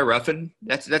 Malachi Ruffin.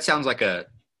 That sounds like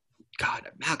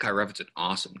Malachi Ruffin's an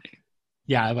awesome name.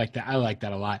 Yeah, I like that. I like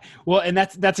that a lot. Well, and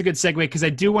that's a good segue because I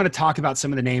do want to talk about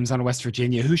some of the names on West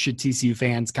Virginia. Who should TCU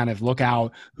fans kind of look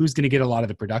out? Who's going to get a lot of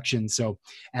the production? So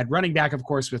at running back, of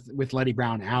course, with Letty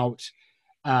Brown out,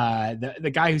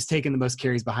 the guy who's taken the most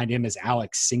carries behind him is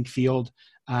Alex Sinkfield,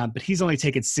 but he's only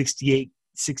taken 68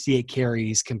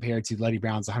 carries compared to Letty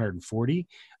Brown's 140.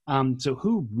 So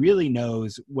who really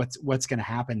knows what's going to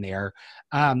happen there?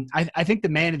 I think the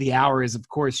man of the hour is, of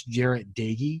course, Jarret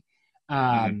Doege.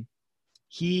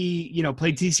 He,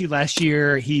 played TCU last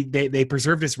year. They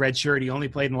preserved his red shirt. He only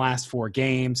played in the last 4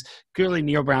 games. Clearly,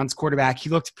 Neil Brown's quarterback. He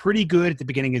looked pretty good at the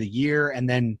beginning of the year and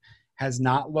then has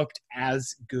not looked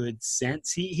as good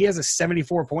since. He has a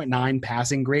 74.9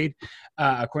 passing grade,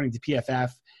 according to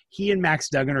PFF. He and Max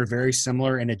Duggan are very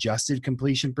similar in adjusted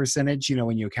completion percentage,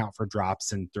 when you account for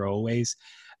drops and throwaways.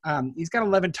 He's got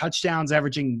 11 touchdowns,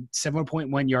 averaging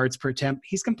 7.1 yards per attempt.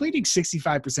 He's completing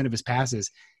 65% of his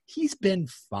passes. He's been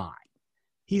fine.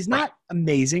 He's not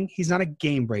amazing. He's not a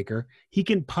game breaker. He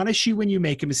can punish you when you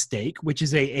make a mistake, which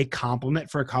is a compliment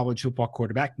for a college football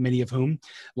quarterback, many of whom,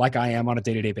 like I am on a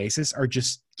day-to-day basis, are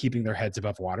just keeping their heads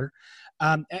above water.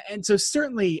 And so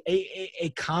certainly a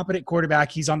competent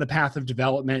quarterback. He's on the path of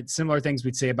development. Similar things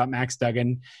we'd say about Max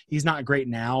Duggan. He's not great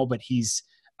now, but he's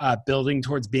building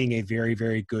towards being a very,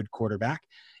 very good quarterback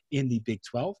in the Big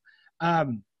 12.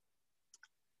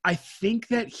 I think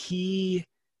that he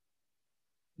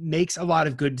makes a lot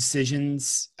of good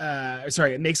decisions.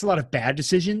 It makes a lot of bad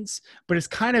decisions, but it's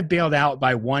kind of bailed out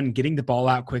by, 1, getting the ball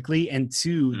out quickly, and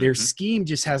 2, their scheme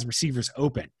just has receivers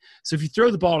open. So if you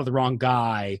throw the ball to the wrong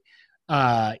guy,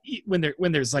 when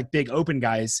there's like big open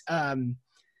guys,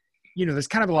 there's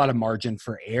kind of a lot of margin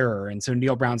for error. And so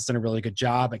Neil Brown's done a really good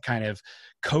job at kind of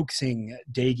coaxing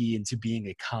Doege into being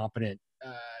a competent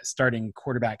starting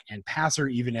quarterback and passer,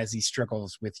 even as he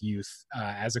struggles with youth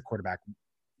as a quarterback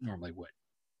normally would.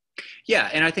 Yeah,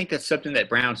 and I think that's something that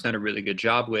Brown's done a really good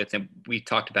job with. And we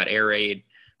talked about air raid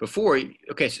before.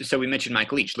 Okay, so we mentioned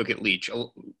Mike Leach. Look at Leach.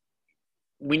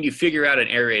 When you figure out an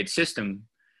air raid system,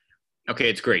 okay,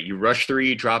 it's great. You rush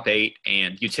 3, drop 8,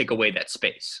 and you take away that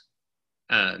space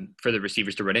for the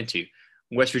receivers to run into.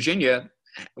 West Virginia,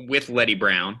 with Letty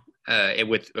Brown, and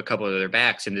with a couple of other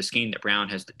backs in the scheme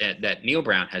that Neil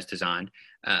Brown has designed,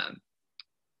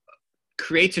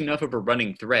 creates enough of a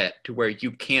running threat to where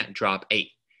you can't drop 8.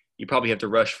 You probably have to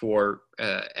rush for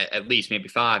at least maybe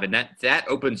 5, and that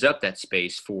opens up that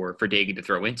space for Doege to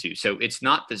throw into. So it's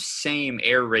not the same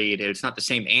air raid, it's not the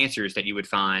same answers that you would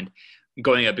find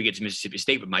going up against Mississippi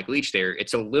State with Mike Leach there,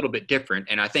 it's a little bit different.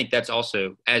 And I think that's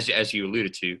also, as you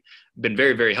alluded to, been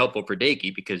very, very helpful for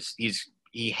Dakey because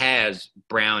he has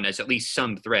Brown as at least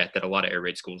some threat that a lot of air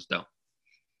raid schools don't.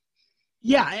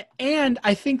 Yeah, and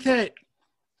I think that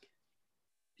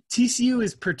TCU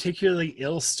is particularly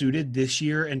ill-suited this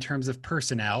year in terms of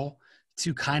personnel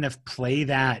to kind of play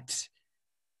that,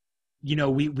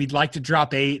 we'd like to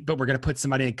drop 8, but we're going to put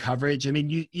somebody in coverage. I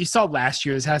mean, you saw last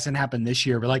year, this hasn't happened this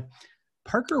year, but like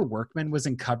Parker Workman was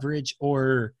in coverage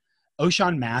or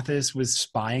O'Shawn Mathis was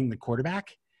spying the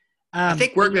quarterback. I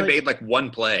think Workman made like one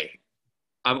play.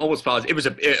 I'm almost positive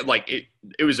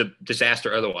it was a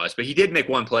disaster otherwise, but he did make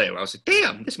one play where I was like,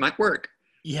 damn, this might work.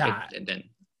 Yeah. And then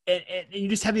you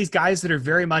just have these guys that are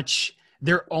very much,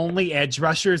 they're only edge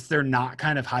rushers. They're not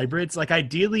kind of hybrids. Like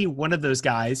ideally one of those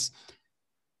guys,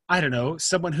 I don't know,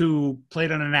 someone who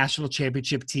played on a national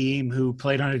championship team, who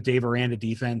played on a Dave Aranda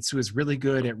defense, who is really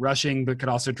good at rushing, but could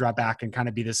also drop back and kind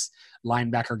of be this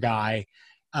linebacker guy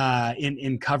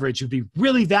in coverage would be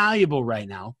really valuable right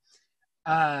now.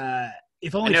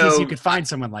 If only TCU could find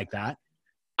someone like that.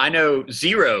 I know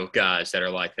 0 guys that are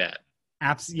like that.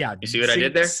 Yeah. You see what I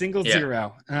did there? Single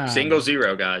yeah. 0. Single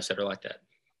 0 guys that are like that.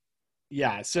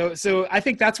 Yeah. So I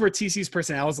think that's where TCU's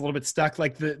personnel is a little bit stuck.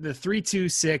 Like the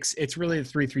 3-2-6, it's really the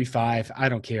 3-3-5. I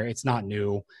don't care. It's not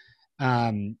new.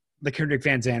 The Kendrick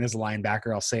Van Zandt is a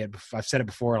linebacker. I'll say it. I've said it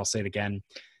before. I'll say it again.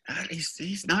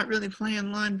 He's not really playing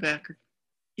linebacker.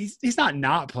 He's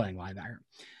not playing linebacker.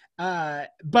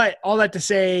 But all that to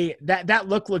say that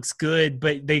looks good,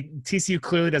 but TCU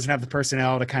clearly doesn't have the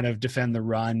personnel to kind of defend the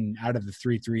run out of a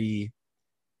 3-man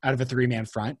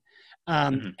front.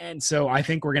 And so I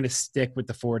think we're going to stick with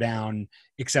the 4 down,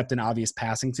 except in obvious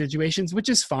passing situations, which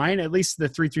is fine. At least the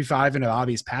 3-3-5 in an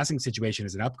obvious passing situation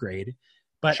is an upgrade.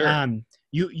 But sure.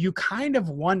 You kind of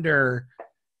wonder,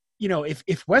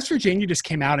 if West Virginia just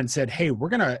came out and said, hey, we're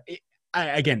going to –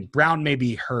 again, Brown may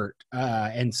be hurt,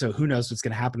 and so who knows what's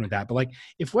going to happen with that. But, like,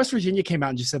 if West Virginia came out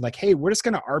and just said, like, hey, we're just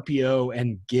going to RPO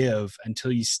and give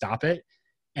until you stop it,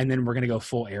 and then we're going to go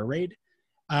full air raid,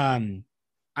 I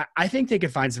think they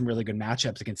could find some really good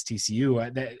matchups against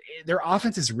TCU. Their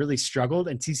offense has really struggled,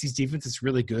 and TCU's defense is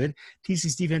really good.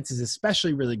 TCU's defense is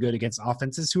especially really good against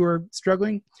offenses who are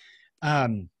struggling.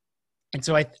 And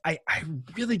so I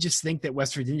really just think that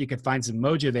West Virginia could find some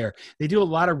mojo there. They do a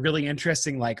lot of really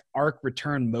interesting like arc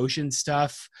return motion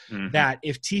stuff that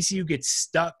if TCU gets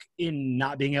stuck in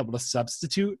not being able to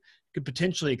substitute, could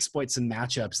potentially exploit some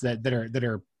matchups that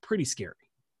are pretty scary.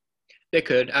 They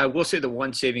could. I will say the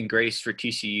one saving grace for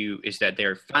TCU is that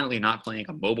they're finally not playing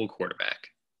a mobile quarterback,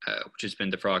 which has been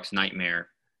the Frogs' nightmare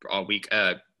for all week.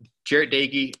 Jarret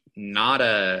Doege,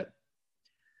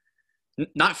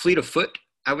 not fleet of foot,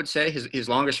 I would say. His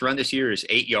longest run this year is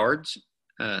 8 yards.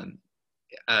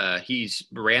 He's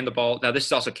ran the ball. Now, this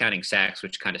is also counting sacks,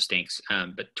 which kind of stinks.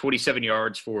 But 27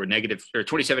 yards for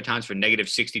 27 times for negative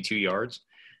 62 yards.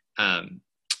 And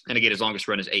again, his longest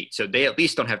run is 8. So they at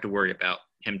least don't have to worry about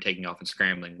him taking off and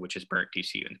scrambling, which has burnt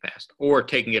TCU in the past, or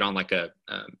taking it on like a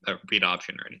read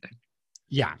option or anything.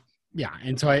 Yeah. Yeah.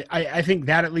 And so I think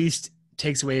that at least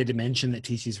takes away a dimension that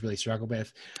TCU's really struggled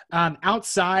with.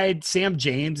 Outside, Sam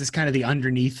James is kind of the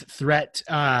underneath threat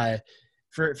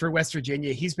for West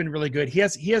Virginia. He's been really good. He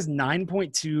has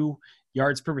 9.2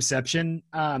 yards per reception,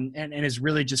 and is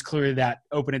really just clearly that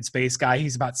open and space guy.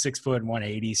 He's about 6 foot and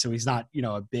 180, so he's not,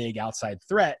 a big outside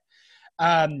threat.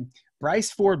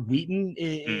 Bryce Ford Wheaton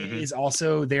is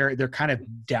also their kind of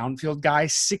downfield guy,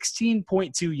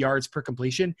 16.2 yards per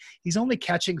completion. He's only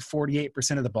catching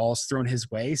 48% of the balls thrown his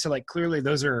way. So like clearly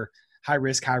those are high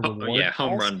risk, high reward.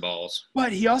 Home run balls.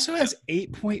 But he also has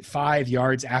 8.5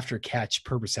 yards after catch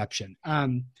per reception.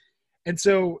 And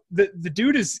so the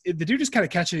dude is kind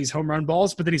of catching these home run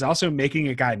balls, but then he's also making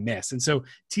a guy miss. And so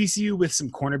TCU with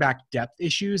some cornerback depth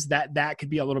issues, that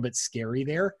could be a little bit scary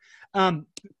there.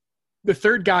 The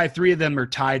third guy, 3 of them are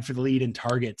tied for the lead in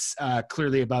targets,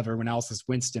 clearly above everyone else, is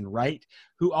Winston Wright,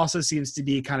 who also seems to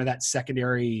be kind of that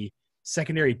secondary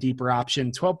deeper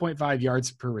option, 12.5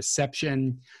 yards per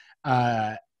reception.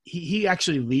 He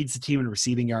actually leads the team in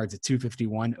receiving yards at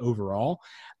 251 overall.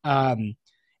 And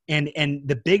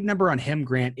the big number on him,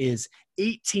 Grant, is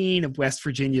 18 of West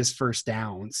Virginia's first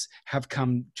downs have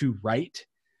come to Wright.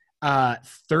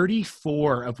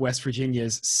 34 of West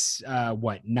Virginia's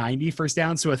 90 first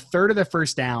downs. So a third of the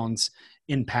first downs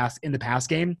in the pass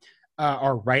game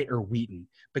are Wright or Wheaton,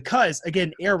 because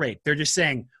again, air raid, they're just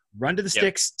saying run to the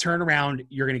sticks, turn around,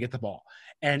 you're going to get the ball.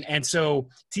 And so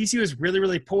TCU is really,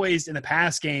 really poised in the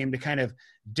pass game to kind of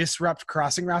disrupt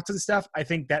crossing routes and stuff. I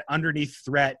think that underneath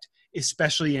threat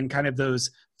especially in kind of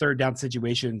those third down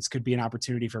situations, could be an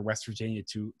opportunity for West Virginia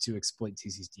to exploit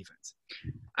TCU's defense.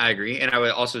 I agree. And I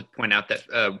would also point out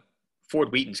that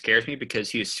Ford Wheaton scares me because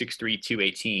he is 6'3",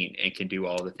 218 and can do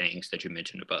all the things that you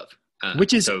mentioned above.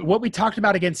 Which is what we talked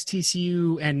about against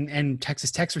TCU and Texas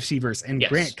Tech's receivers. And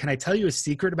yes. Grant, can I tell you a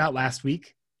secret about last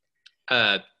week?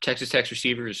 Texas Tech's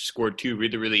receivers scored 2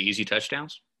 really, really easy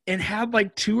touchdowns. And had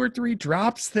like 2 or 3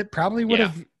 drops that probably would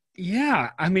have –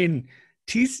 yeah. I mean,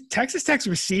 Texas Tech's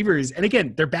receivers – and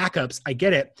again, they're backups. I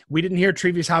get it. We didn't hear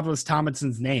Tre'Vius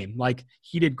Tomlinson's name. Like,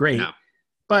 he did great. No.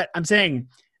 But I'm saying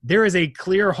there is a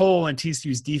clear hole in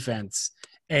TCU's defense,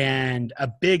 and a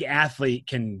big athlete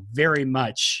can very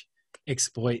much –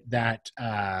 exploit that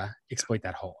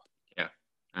hole. Yeah,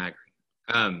 I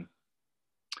agree.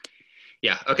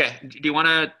 Yeah. Okay. Do you want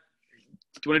to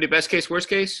do best case, worst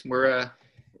case? We're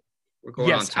going.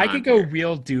 Yes, on time I could go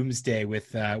real doomsday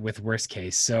with worst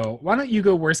case. So why don't you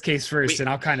go worst case first, and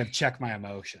I'll kind of check my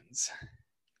emotions.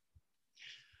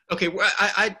 Okay. Well,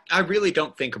 I really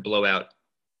don't think a blowout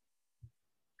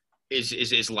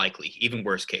is likely, even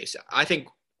worst case. I think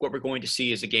what we're going to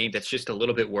see is a game that's just a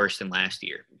little bit worse than last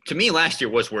year. To me, last year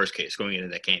was worst case going into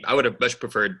that game. I would have much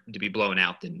preferred to be blown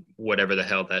out than whatever the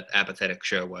hell that apathetic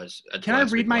show was. Can I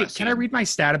read my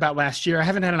stat about last year? I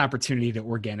haven't had an opportunity to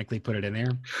organically put it in there.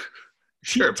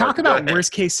 Sure. Talk about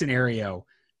worst case scenario.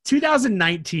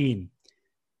 2019,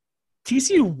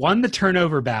 TCU won the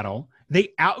turnover battle.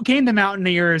 They outgained the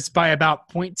Mountaineers by about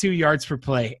 0.2 yards per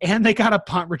play, and they got a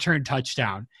punt return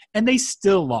touchdown, and they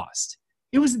still lost.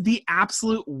 It was the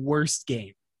absolute worst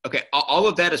game. Okay, all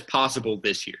of that is possible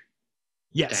this year.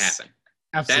 Yes. To happen.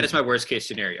 Absolutely. That is my worst case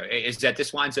scenario. Is that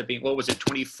this winds up being, what was it,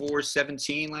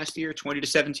 24-17 last year?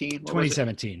 20-17?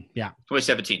 2017, yeah.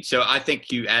 2017. So I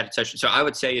think you added such – so I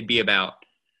would say it'd be about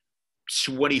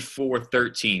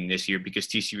 24-13 this year because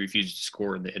TCU refuses to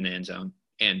score in the end zone.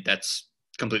 And that's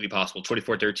completely possible.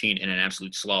 24-13 in an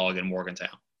absolute slog in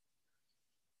Morgantown.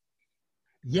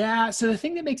 Yeah, so the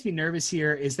thing that makes me nervous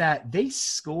here is that they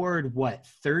scored,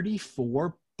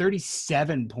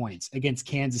 37 points against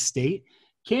Kansas State.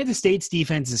 Kansas State's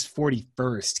defense is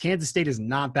 41st. Kansas State is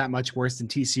not that much worse than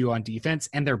TCU on defense,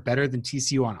 and they're better than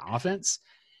TCU on offense.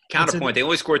 Counterpoint, they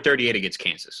only scored 38 against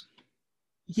Kansas.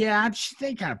 Yeah,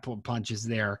 they kind of pulled punches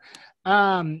there.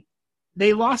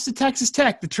 They lost to Texas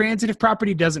Tech. The transitive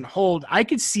property doesn't hold. I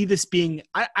could see this being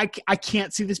I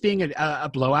can't see this being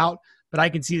a blowout, but I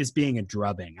can see this being a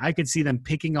drubbing. I could see them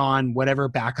picking on whatever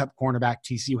backup cornerback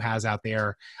TCU has out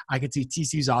there. I could see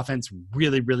TCU's offense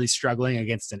really, really struggling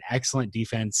against an excellent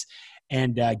defense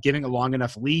and giving a long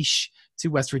enough leash to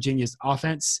West Virginia's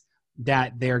offense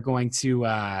that they're going to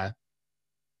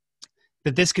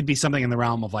that this could be something in the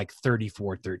realm of like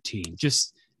 34-13.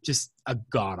 Just a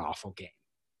god-awful game.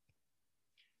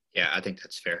 Yeah, I think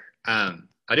that's fair. I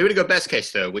do want to go best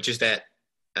case, though, which is that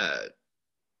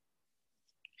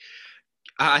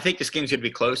I think this game's going to be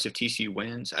close if TCU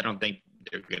wins. I don't think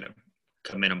they're going to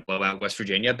come in and blow out West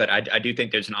Virginia, but I do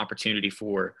think there's an opportunity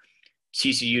for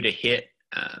TCU to hit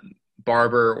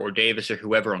Barber or Davis or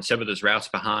whoever on some of those routes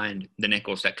behind the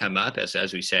nickels that come up,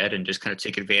 as we said, and just kind of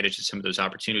take advantage of some of those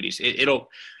opportunities. It'll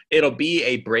be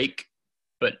a break,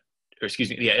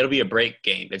 it'll be a break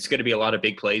game. It's going to be a lot of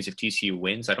big plays if TCU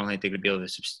wins. I don't think they're going to be able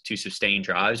to sustain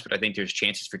drives, but I think there's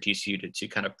chances for TCU to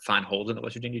kind of find holes in the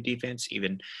West Virginia defense,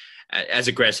 even as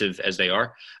aggressive as they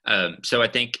are. So I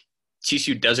think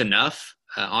TCU does enough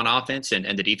on offense,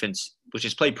 and the defense, which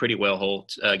has played pretty well,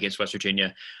 holds against West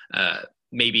Virginia.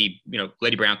 Maybe,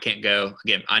 Lady Brown can't go.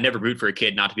 Again, I never root for a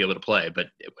kid not to be able to play, but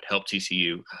it would help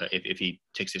TCU if he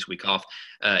takes this week off.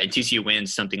 And TCU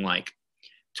wins something like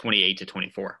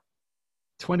 28-24.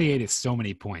 28 is so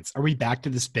many points. Are we back to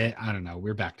this bit? I don't know.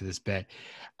 We're back to this bit.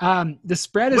 The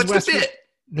spread is What's the bit?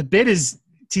 The bit is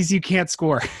TCU can't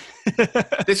score.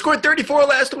 They scored 34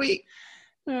 last week.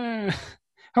 How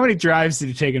many drives did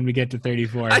it take them to get to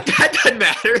 34? That doesn't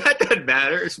matter. That doesn't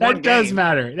matter. It's one game. Does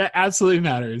matter. That absolutely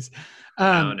matters.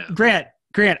 No. Grant,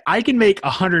 I can make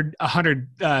 100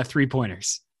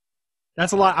 3-pointers.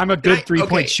 That's a lot. I'm a good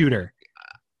 3-point shooter.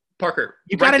 Parker,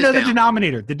 you got to know the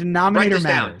denominator. The denominator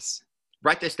matters.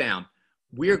 Write this down.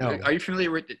 Are you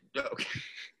familiar with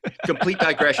complete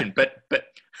digression, but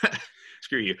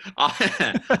screw you.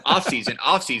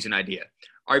 Off-season idea.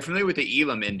 Are you familiar with the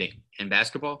Elam ending in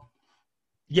basketball?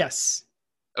 Yes.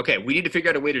 Okay, we need to figure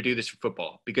out a way to do this for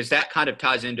football because that kind of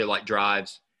ties into like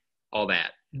drives, all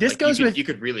that. This you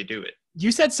could really do it.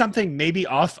 You said something maybe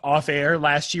off air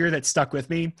last year that stuck with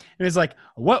me. It was like,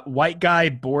 what white guy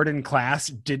bored in class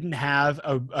didn't have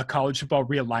a college football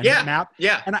realignment map?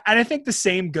 Yeah. And I think the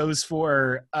same goes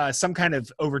for some kind of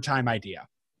overtime idea.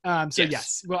 So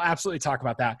yes, we'll absolutely talk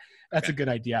about that. That's a good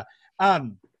idea.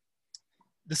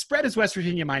 The spread is West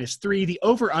Virginia -3. The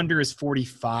over-under is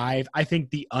 45. I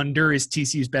think the under is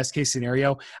TCU's best case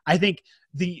scenario. I think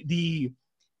the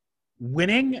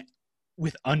winning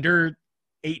with under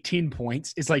 18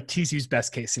 points is like TCU's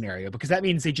best case scenario, because that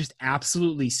means they just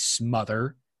absolutely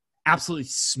smother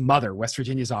West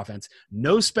Virginia's offense.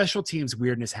 No special teams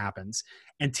weirdness happens,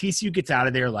 and TCU gets out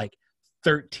of there like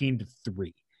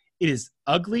 13-3. It is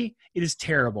ugly. It is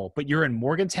terrible, but you're in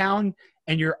Morgantown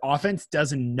and your offense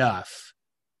does enough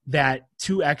that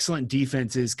two excellent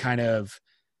defenses kind of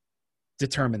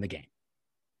determine the game.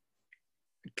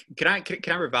 Can I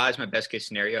revise my best case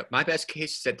scenario? My best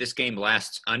case is that this game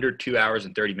lasts under 2 hours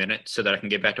and 30 minutes so that I can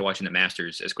get back to watching the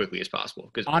Masters as quickly as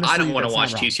possible. Because I don't want to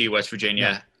watch TCU West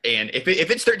Virginia. Yeah. And if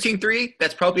it's 13-3,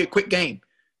 that's probably a quick game.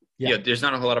 Yeah. There's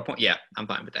not a whole lot of points. Yeah, I'm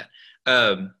fine with that.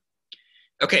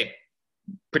 Okay.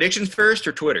 Predictions first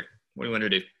or Twitter? What do you want to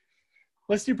do?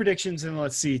 Let's do predictions and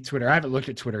let's see Twitter. I haven't looked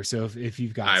at Twitter, so if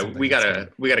you've got something, we got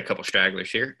a couple stragglers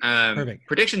here. Perfect.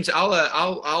 Predictions.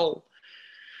 I'll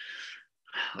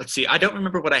let's see. I don't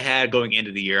remember what I had going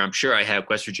into the year. I'm sure I have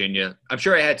West Virginia. I'm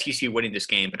sure I had TCU winning this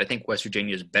game, but I think West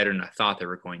Virginia is better than I thought they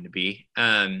were going to be.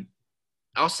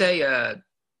 I'll say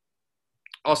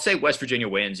West Virginia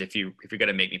wins if you're going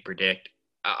to make me predict.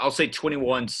 I'll say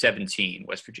 21-17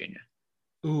 West Virginia.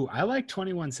 Ooh, I like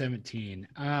 21-17.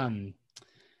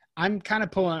 I'm kind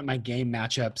of pulling out my game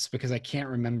matchups because I can't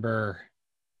remember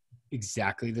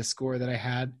exactly the score that I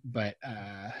had, but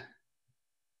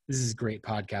this is great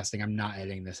podcasting. I'm not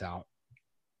editing this out.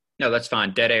 No, that's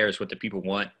fine. Dead air is what the people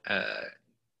want.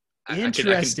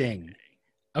 Interesting.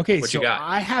 Okay, so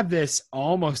I have this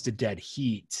almost a dead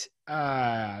heat.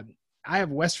 I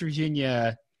have West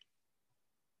Virginia.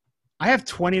 I have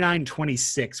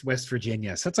 29-26 West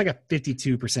Virginia. So that's like a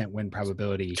 52% win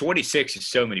probability. 26 is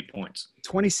so many points.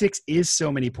 26 is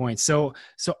so many points. So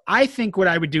I think what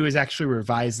I would do is actually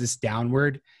revise this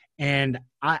downward. And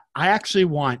I actually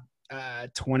want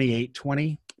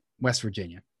 28-20 West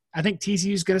Virginia. I think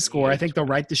TCU is going to score. I think they'll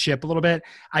right the ship a little bit.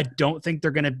 I don't think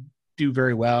they're going to do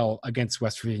very well against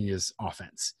West Virginia's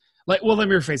offense. Let me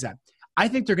rephrase that. I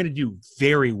think they're going to do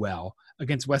very well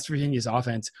against West Virginia's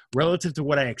offense relative to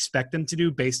what I expect them to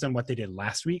do based on what they did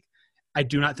last week. I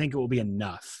do not think it will be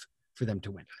enough for them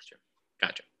to win.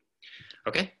 Gotcha.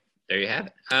 Okay, there you have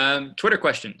it. Twitter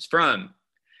questions from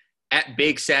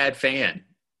 @BigSadFan.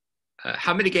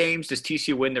 How many games does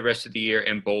TCU win the rest of the year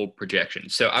in bowl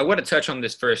projections? So I want to touch on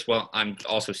this first. Well, I'm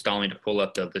also stalling to pull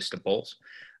up the list of bowls.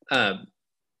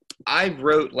 I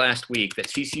wrote last week that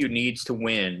TCU needs to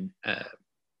win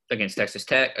against Texas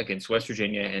Tech, against West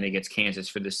Virginia, and against Kansas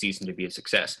for this season to be a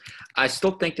success. I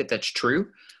still think that that's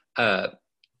true.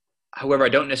 However, I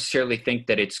don't necessarily think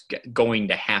that it's going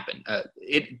to happen.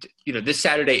 This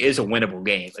Saturday is a winnable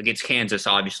game against Kansas.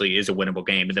 Obviously, is a winnable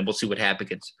game, and then we'll see what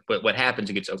happens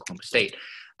against Oklahoma State.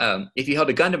 If you held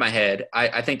a gun to my head,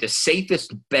 I think the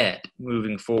safest bet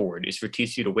moving forward is for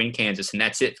TCU to win Kansas, and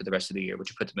that's it for the rest of the year,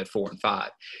 which would put them at 4-5.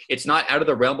 It's not out of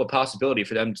the realm of possibility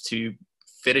for them to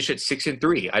finish at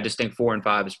 6-3. I just think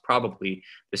 4-5 is probably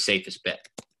the safest bet.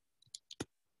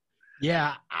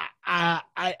 Yeah, I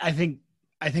think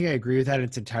I agree with that in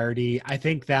its entirety. I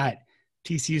think that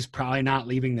TCU is probably not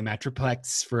leaving the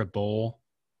Metroplex for a bowl,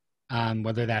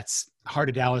 whether that's Heart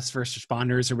of Dallas First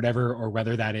Responders or whatever, or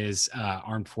whether that is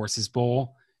Armed Forces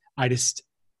Bowl.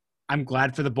 I'm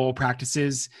glad for the bowl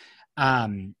practices.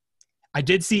 I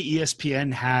did see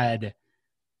ESPN had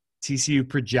TCU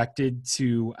projected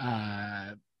to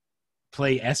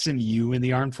play SMU in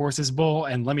the Armed Forces Bowl,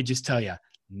 and let me just tell you,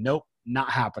 nope.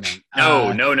 Not happening. No.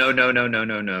 I do not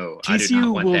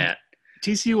want that.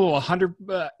 TCU will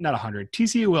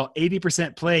TCU will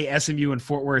 80% play SMU in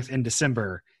Fort Worth in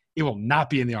December. It will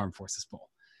not be in the Armed Forces Bowl.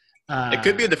 It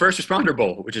could be in the First Responder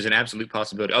Bowl, which is an absolute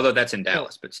possibility, although that's in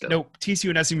Dallas, but still. Nope.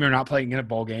 TCU and SMU are not playing in a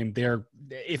bowl game.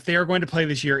 If they are going to play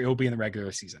this year, it will be in the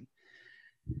regular season.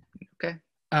 Okay.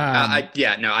 I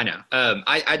know.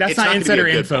 That's not insider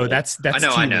info. That's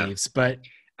tea leaves, but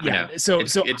yeah. So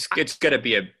it's going to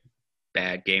be a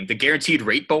bad game. The Guaranteed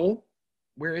Rate Bowl.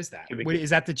 Where is that? Is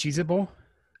that the Cheez-It Bowl?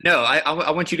 No,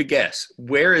 I want you to guess.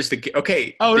 Where is the –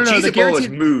 okay. The Cheez-It Bowl is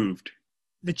moved.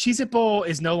 The Cheez-It Bowl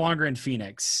is no longer in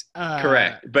Phoenix.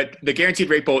 Correct. But the Guaranteed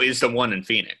Rate Bowl is the one in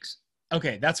Phoenix.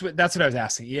 Okay, that's what I was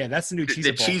asking. Yeah, that's the new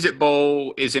Cheez-It Bowl. The Cheez-It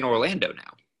Bowl is in Orlando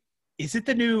now. Is it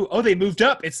the new – they moved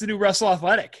up. It's the new Russell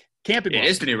Athletic Camping Bowl. It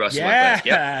is the new Russell Athletic.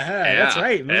 Yep. That's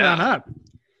right. Moving on up.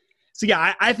 So,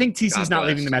 yeah, I think TCU's not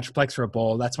leaving the Metroplex for a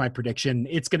bowl. That's my prediction.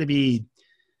 It's going to be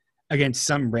against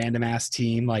some random-ass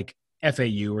team like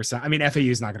FAU or something. I mean, FAU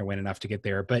is not going to win enough to get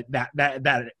there, but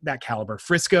that caliber.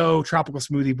 Frisco, Tropical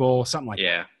Smoothie Bowl, something like that.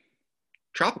 Yeah.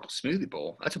 Tropical Smoothie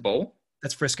Bowl. That's a bowl?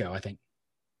 That's Frisco, I think.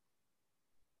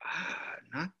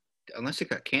 Not unless it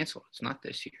got canceled. It's not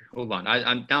this year. Hold on.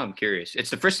 I'm curious.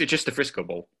 It's just the Frisco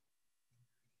Bowl.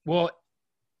 Well,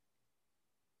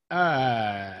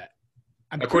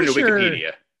 according to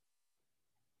Wikipedia.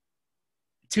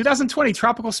 2020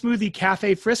 Tropical Smoothie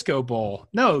Cafe Frisco Bowl.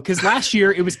 No, because last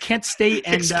year it was Kent State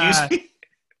and Excuse me?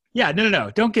 Yeah,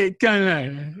 no. Don't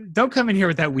come in here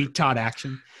with that weak Todd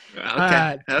action.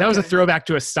 Okay. That was a throwback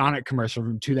to a Sonic commercial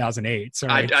from 2008.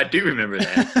 Sorry. I do remember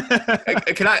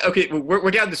that. Okay,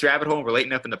 we're down this rabbit hole and we're late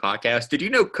enough in the podcast. Did you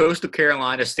know Coastal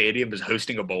Carolina Stadium is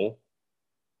hosting a bowl?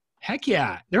 Heck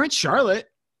yeah. They're in Charlotte.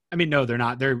 I mean, no, they're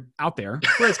not. They're out there.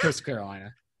 Where's Coastal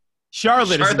Carolina?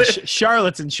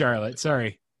 Charlotte's in Charlotte.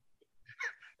 Sorry.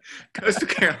 Coastal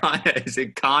Carolina is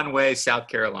in Conway, South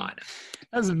Carolina.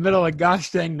 That's in the middle of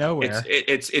gosh dang nowhere.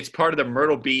 It's part of the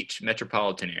Myrtle Beach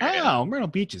metropolitan area. Oh, Myrtle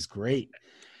Beach is great.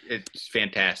 It's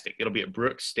fantastic. It'll be at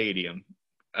Brooks Stadium.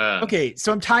 Okay,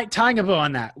 so I'm tying a bow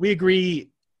on that. We agree.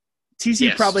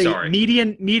 TCU probably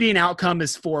median outcome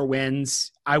is 4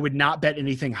 wins. I would not bet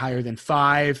anything higher than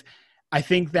 5. I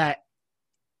think that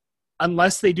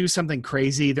unless they do something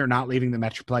crazy, they're not leaving the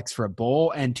Metroplex for a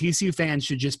bowl, and TCU fans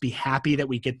should just be happy that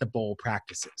we get the bowl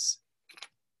practices.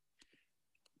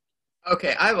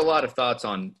 Okay, I have a lot of thoughts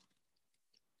on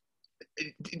 –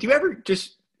 do you ever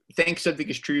just think something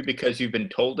is true because you've been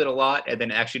told it a lot and then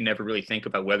actually never really think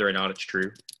about whether or not it's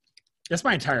true? That's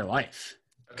my entire life.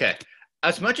 Okay.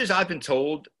 As much as I've been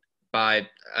told by,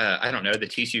 the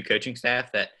TCU coaching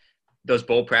staff that those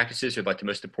bowl practices are like the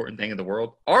most important thing in the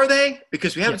world, are they?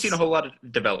 Because we haven't seen a whole lot of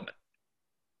development.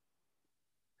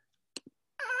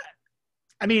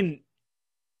 I mean –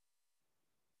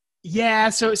 yeah,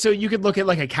 so you could look at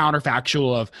like a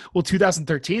counterfactual of, well,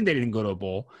 2013 they didn't go to a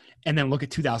bowl, and then look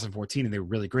at 2014 and they were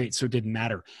really great, so it didn't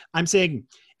matter. I'm saying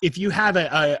if you have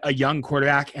a young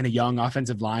quarterback and a young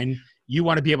offensive line, you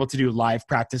want to be able to do live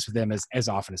practice with them as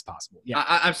often as possible. Yeah,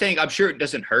 I'm saying I'm sure it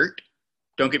doesn't hurt.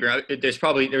 Don't get me wrong. There's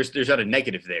not a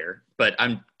negative there, but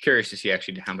I'm curious to see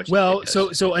actually how much. Well,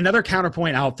 so another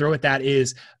counterpoint I'll throw at that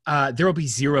is there will be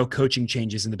 0 coaching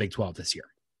changes in the Big 12 this year.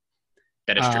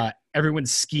 That is true.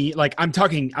 Everyone's skiing. Like I'm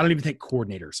talking, I don't even think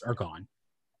coordinators are gone.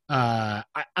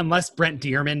 Unless Brent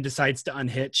Dearman decides to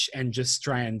unhitch and just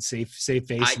try and save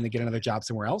face and then get another job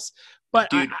somewhere else. But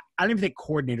dude, I don't even think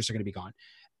coordinators are going to be gone.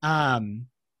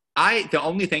 The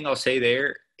only thing I'll say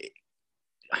there,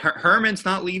 Herman's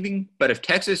not leaving, but if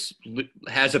Texas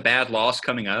has a bad loss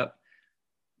coming up,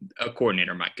 a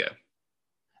coordinator might go.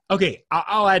 Okay,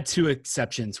 I'll add 2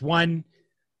 exceptions. One,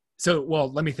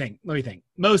 let me think.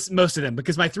 Most of them,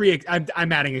 because my 3,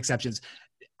 I'm adding exceptions.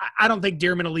 I don't think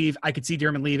Dearman will leave. I could see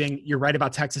Dearman leaving. You're right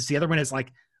about Texas. The other one is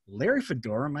like Larry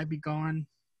Fedora might be gone.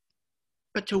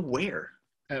 But to where?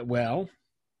 Well.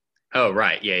 Oh,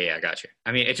 right. Yeah, I got you.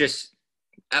 I mean, it just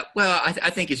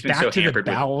I think he's been so hampered. Back to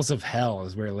the bowels of hell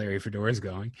is where Larry Fedora is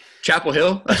going. Chapel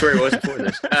Hill? That's where he was before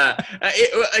this.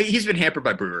 He's been hampered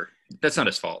by Brewer. That's not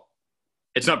his fault.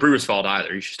 It's not Brewer's fault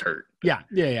either. He's just hurt.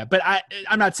 Yeah. But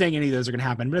I'm not saying any of those are going to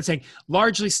happen. But I'm saying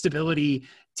largely stability.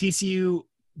 TCU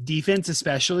defense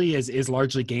especially is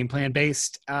largely game plan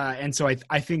based. And so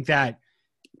I think that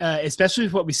especially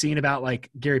with what we've seen about like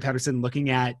Gary Patterson looking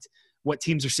at what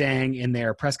teams are saying in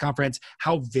their press conference,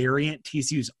 how variant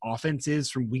TCU's offense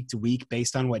is from week to week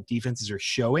based on what defenses are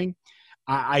showing.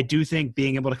 I do think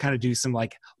being able to kind of do some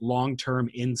like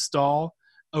long-term install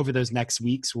over those next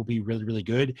weeks will be really, really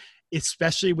good,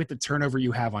 especially with the turnover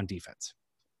you have on defense.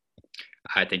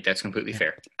 I think that's completely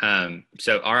fair.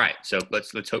 All right. So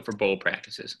let's hope for bowl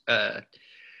practices.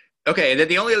 Okay. And then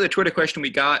the only other Twitter question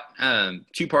we got,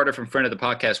 2-parter from friend of the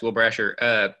podcast, Will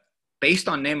Brasher. Based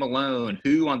on name alone,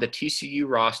 who on the TCU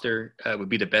roster would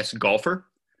be the best golfer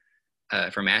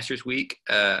for Masters Week?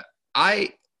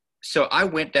 I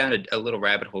went down a little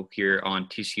rabbit hole here on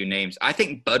TCU names. I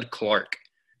think Bud Clark,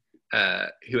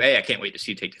 who I can't wait to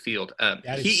see take the field.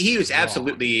 He was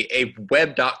absolutely a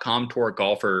web.com tour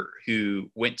golfer who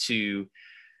went to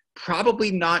probably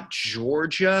not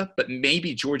Georgia, but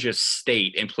maybe Georgia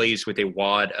State and plays with a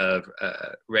wad of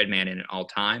Redman in at all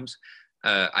times.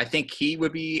 I think he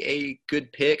would be a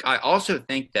good pick. I also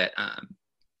think that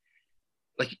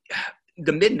like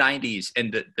the mid 90s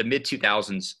and the mid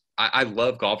 2000s, I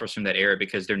love golfers from that era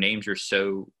because their names are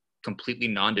so completely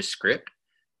nondescript.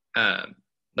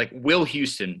 Like Will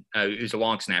Houston, who's a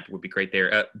long snapper, would be great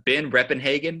there. Ben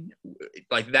Reppenhagen,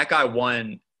 like that guy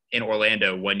won in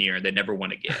Orlando one year and they never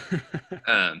won again.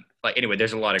 Anyway,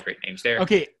 there's a lot of great names there.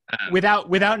 Okay,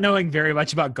 without knowing very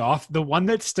much about golf, the one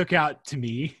that stuck out to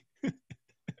me,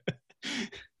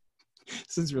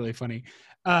 this is really funny.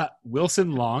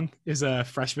 Wilson Long is a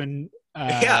freshman.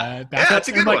 That's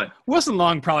a good one. Wilson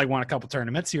Long probably won a couple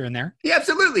tournaments here and there. He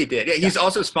absolutely did. Yeah, he's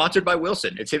also sponsored by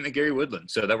Wilson. It's him and Gary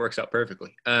Woodland, so that works out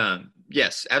perfectly.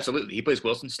 Yes, absolutely. He plays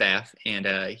Wilson's staff, and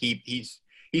he's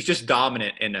just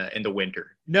dominant in the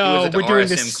winter. No, we're doing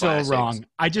this so wrong.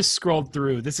 I just scrolled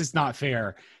through. This is not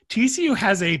fair. TCU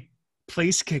has a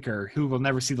place kicker who will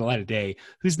never see the light of day,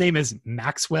 whose name is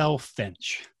Maxwell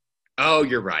Finch. Oh,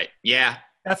 you're right. Yeah,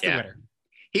 that's the winner.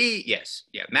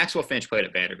 Maxwell Finch played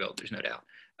at Vanderbilt, there's no doubt.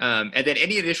 And then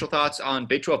any additional thoughts on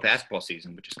Big 12 basketball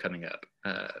season, which is coming up?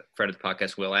 Friend of the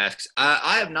podcast, Will asks.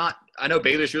 I have not. I know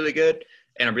Baylor's really good,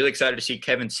 and I'm really excited to see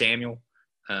Kevin Samuel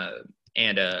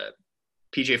and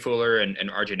PJ Fuller and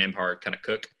RJ Nembhard kind of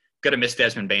cook. Going to miss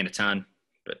Desmond Bain a ton.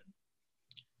 But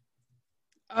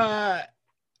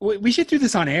we should do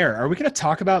this on air. Are we going to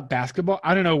talk about basketball?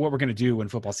 I don't know what we're going to do when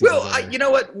football season is over. You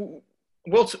know what?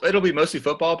 Well, it'll be mostly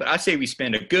football, but I say we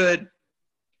spend a good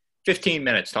 15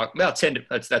 minutes talking. Well, 10.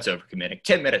 That's overcommitting.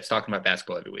 10 minutes talking about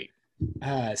basketball every week.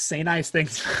 Say nice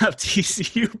things about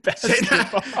TCU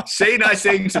basketball. Say nice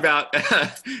things about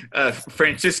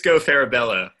Francisco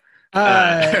Farabello.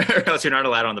 Or else you're not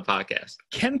allowed on the podcast.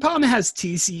 KenPom has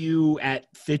TCU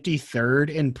at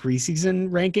 53rd in preseason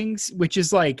rankings, which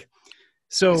is like.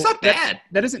 So it's not bad.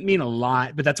 That doesn't mean a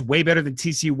lot, but that's way better than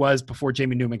TCU was before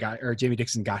Jamie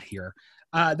Dixon got here.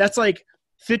 That's like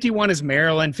 51 is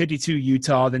Maryland, 52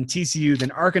 Utah, then TCU,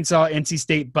 then Arkansas, NC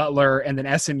State, Butler, and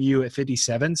then SMU at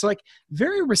 57. So like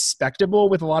very respectable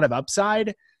with a lot of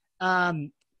upside. So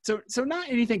not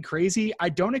anything crazy. I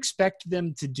don't expect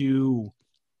them to do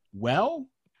well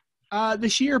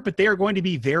this year, but they are going to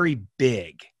be very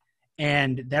big,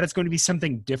 and that is going to be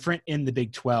something different in the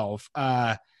Big 12.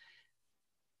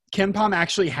 KenPom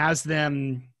actually has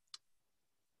them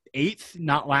 8th,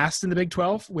 not last in the Big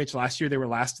 12, which last year they were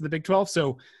last in the Big 12.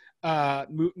 So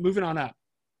moving on up.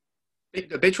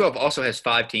 The Big 12 also has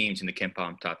 5 teams in the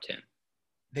KenPom top 10.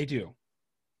 They do.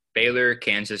 Baylor,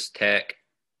 Kansas Tech,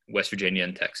 West Virginia,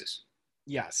 and Texas.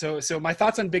 Yeah, so my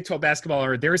thoughts on Big 12 basketball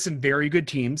are there are some very good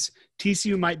teams.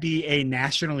 TCU might be a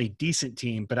nationally decent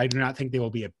team, but I do not think they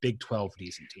will be a Big 12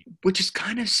 decent team. Which is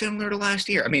kind of similar to last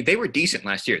year. I mean, they were decent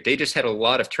last year. They just had a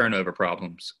lot of turnover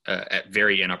problems at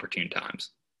very inopportune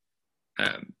times.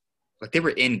 They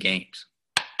were in games.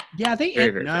 Yeah,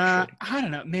 I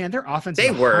don't know, man. Their offense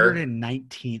they were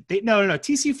 119th. No.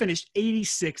 TCU finished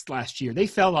 86th last year. They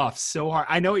fell off so hard.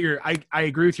 I know I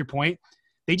agree with your point.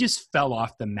 They just fell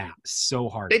off the map so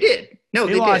hard. They did. No,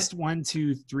 they lost did. 1,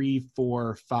 2, 3,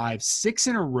 4, 5, 6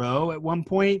 in a row at one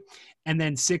point, and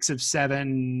then 6 of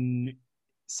 7,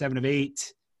 7 of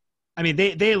 8. I mean,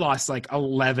 they lost like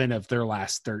 11 of their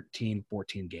last 13,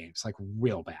 14 games, like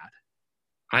real bad.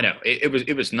 I know.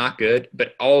 It was not good,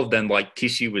 but all of them, like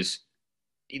TCU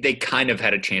they kind of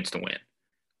had a chance to win.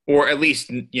 Or at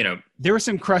least, there were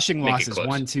some crushing losses.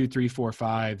 1, 2, 3, 4,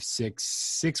 5,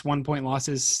 6 1-point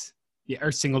losses. Yeah,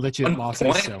 or single-digit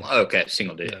losses. So. Okay,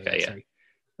 single-digit. Okay, yeah.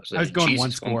 I was going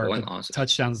one score.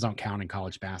 Touchdowns don't count in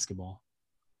college basketball.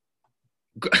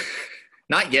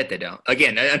 Not yet, they don't.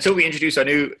 Again, until we introduce our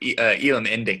new Elam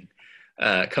ending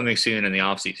coming soon in the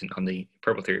offseason on the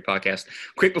Purple Theory podcast.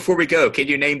 Quick before we go, can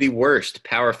you name the worst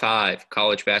Power 5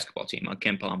 college basketball team on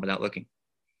KenPom without looking?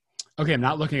 Okay, I'm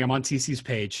not looking. I'm on TC's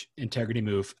page. Integrity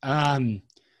move.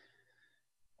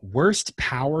 Worst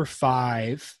Power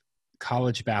 5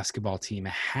 college basketball team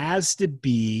has to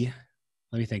be,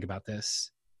 let me think about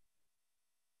this.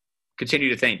 Continue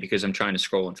to think because I'm trying to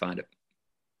scroll and find it.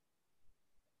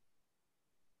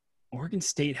 Oregon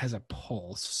State has a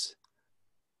pulse.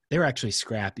 They're actually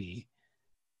scrappy.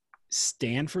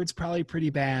 Stanford's probably pretty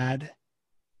bad.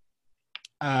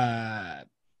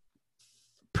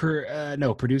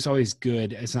 Purdue's always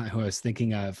good. It's not who I was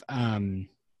thinking of.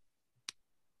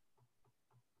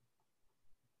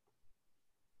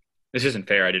 This isn't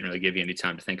fair. I didn't really give you any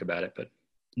time to think about it, but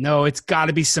no, it's got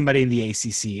to be somebody in the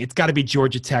ACC. It's got to be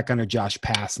Georgia Tech under Josh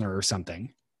Pastner or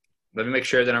something. Let me make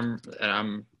sure that I'm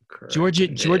correct.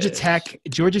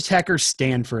 Georgia Tech or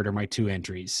Stanford are my 2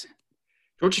 entries.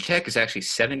 Georgia Tech is actually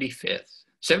 75th,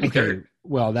 73rd. Okay,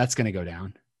 well, that's going to go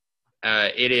down.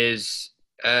 It is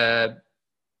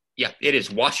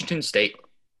Washington State.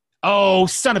 Oh,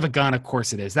 son of a gun! Of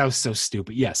course it is. That was so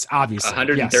stupid. Yes, obviously.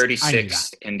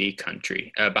 136th in the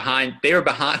country. They were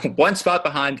behind one spot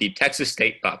behind the Texas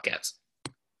State Bobcats.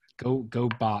 Go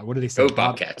Bob. What do they say? Go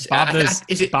Bobcats. Bob those.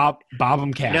 Is it Bob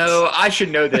them cats? No, I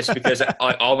should know this because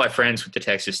all my friends went to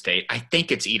Texas State. I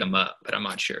think it's eat 'em up, but I'm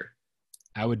not sure.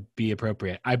 I would be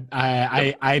appropriate.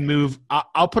 I move.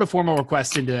 I'll put a formal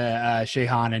request into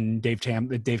Shehan and Dave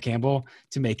Campbell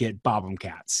to make it Bob them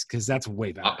cats because that's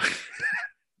way better. Oh.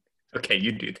 Okay,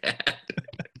 you do that.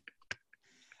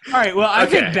 All right. Well, I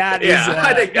think that is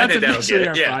that's officially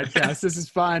our Yeah. podcast. This is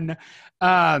fun.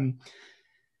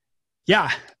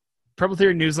 Yeah. Purple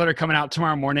Theory newsletter coming out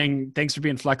tomorrow morning. Thanks for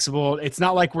being flexible. It's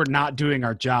not like we're not doing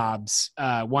our jobs.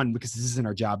 One, because this isn't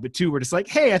our job, but two, we're just like,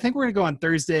 hey, I think we're going to go on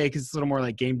Thursday because it's a little more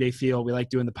like game day feel. We like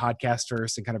doing the podcast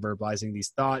first and kind of verbalizing these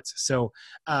thoughts. So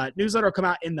newsletter will come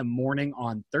out in the morning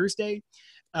on Thursday,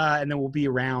 and then we'll be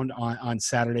around on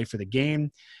Saturday for the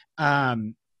game.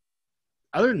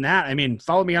 Other than that, I mean,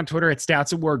 follow me on Twitter at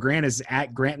Stats of War. Grant is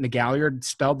at Grant McGalliard,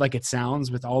 spelled like it sounds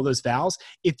with all those vowels.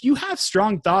 If you have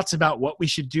strong thoughts about what we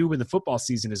should do when the football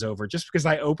season is over, just because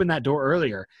I opened that door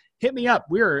earlier, hit me up.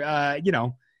 We're,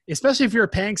 especially if you're a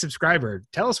paying subscriber,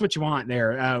 tell us what you want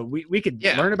there. We could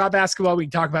learn about basketball. We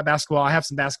can talk about basketball. I have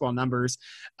some basketball numbers.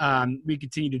 We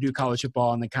continue to do college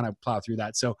football and then kind of plow through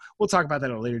that. So we'll talk about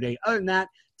that at a later date. Other than that,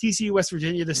 TCU, West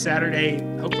Virginia this Saturday.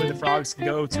 Hopefully the Frogs can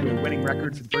go to a winning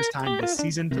record for the first time this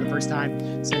season, for the first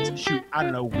time since,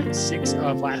 week 6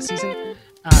 of last season.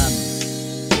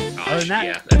 Other than that,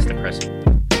 yeah, that's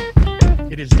depressing.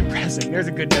 It is depressing. There's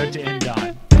a good note to end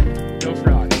on.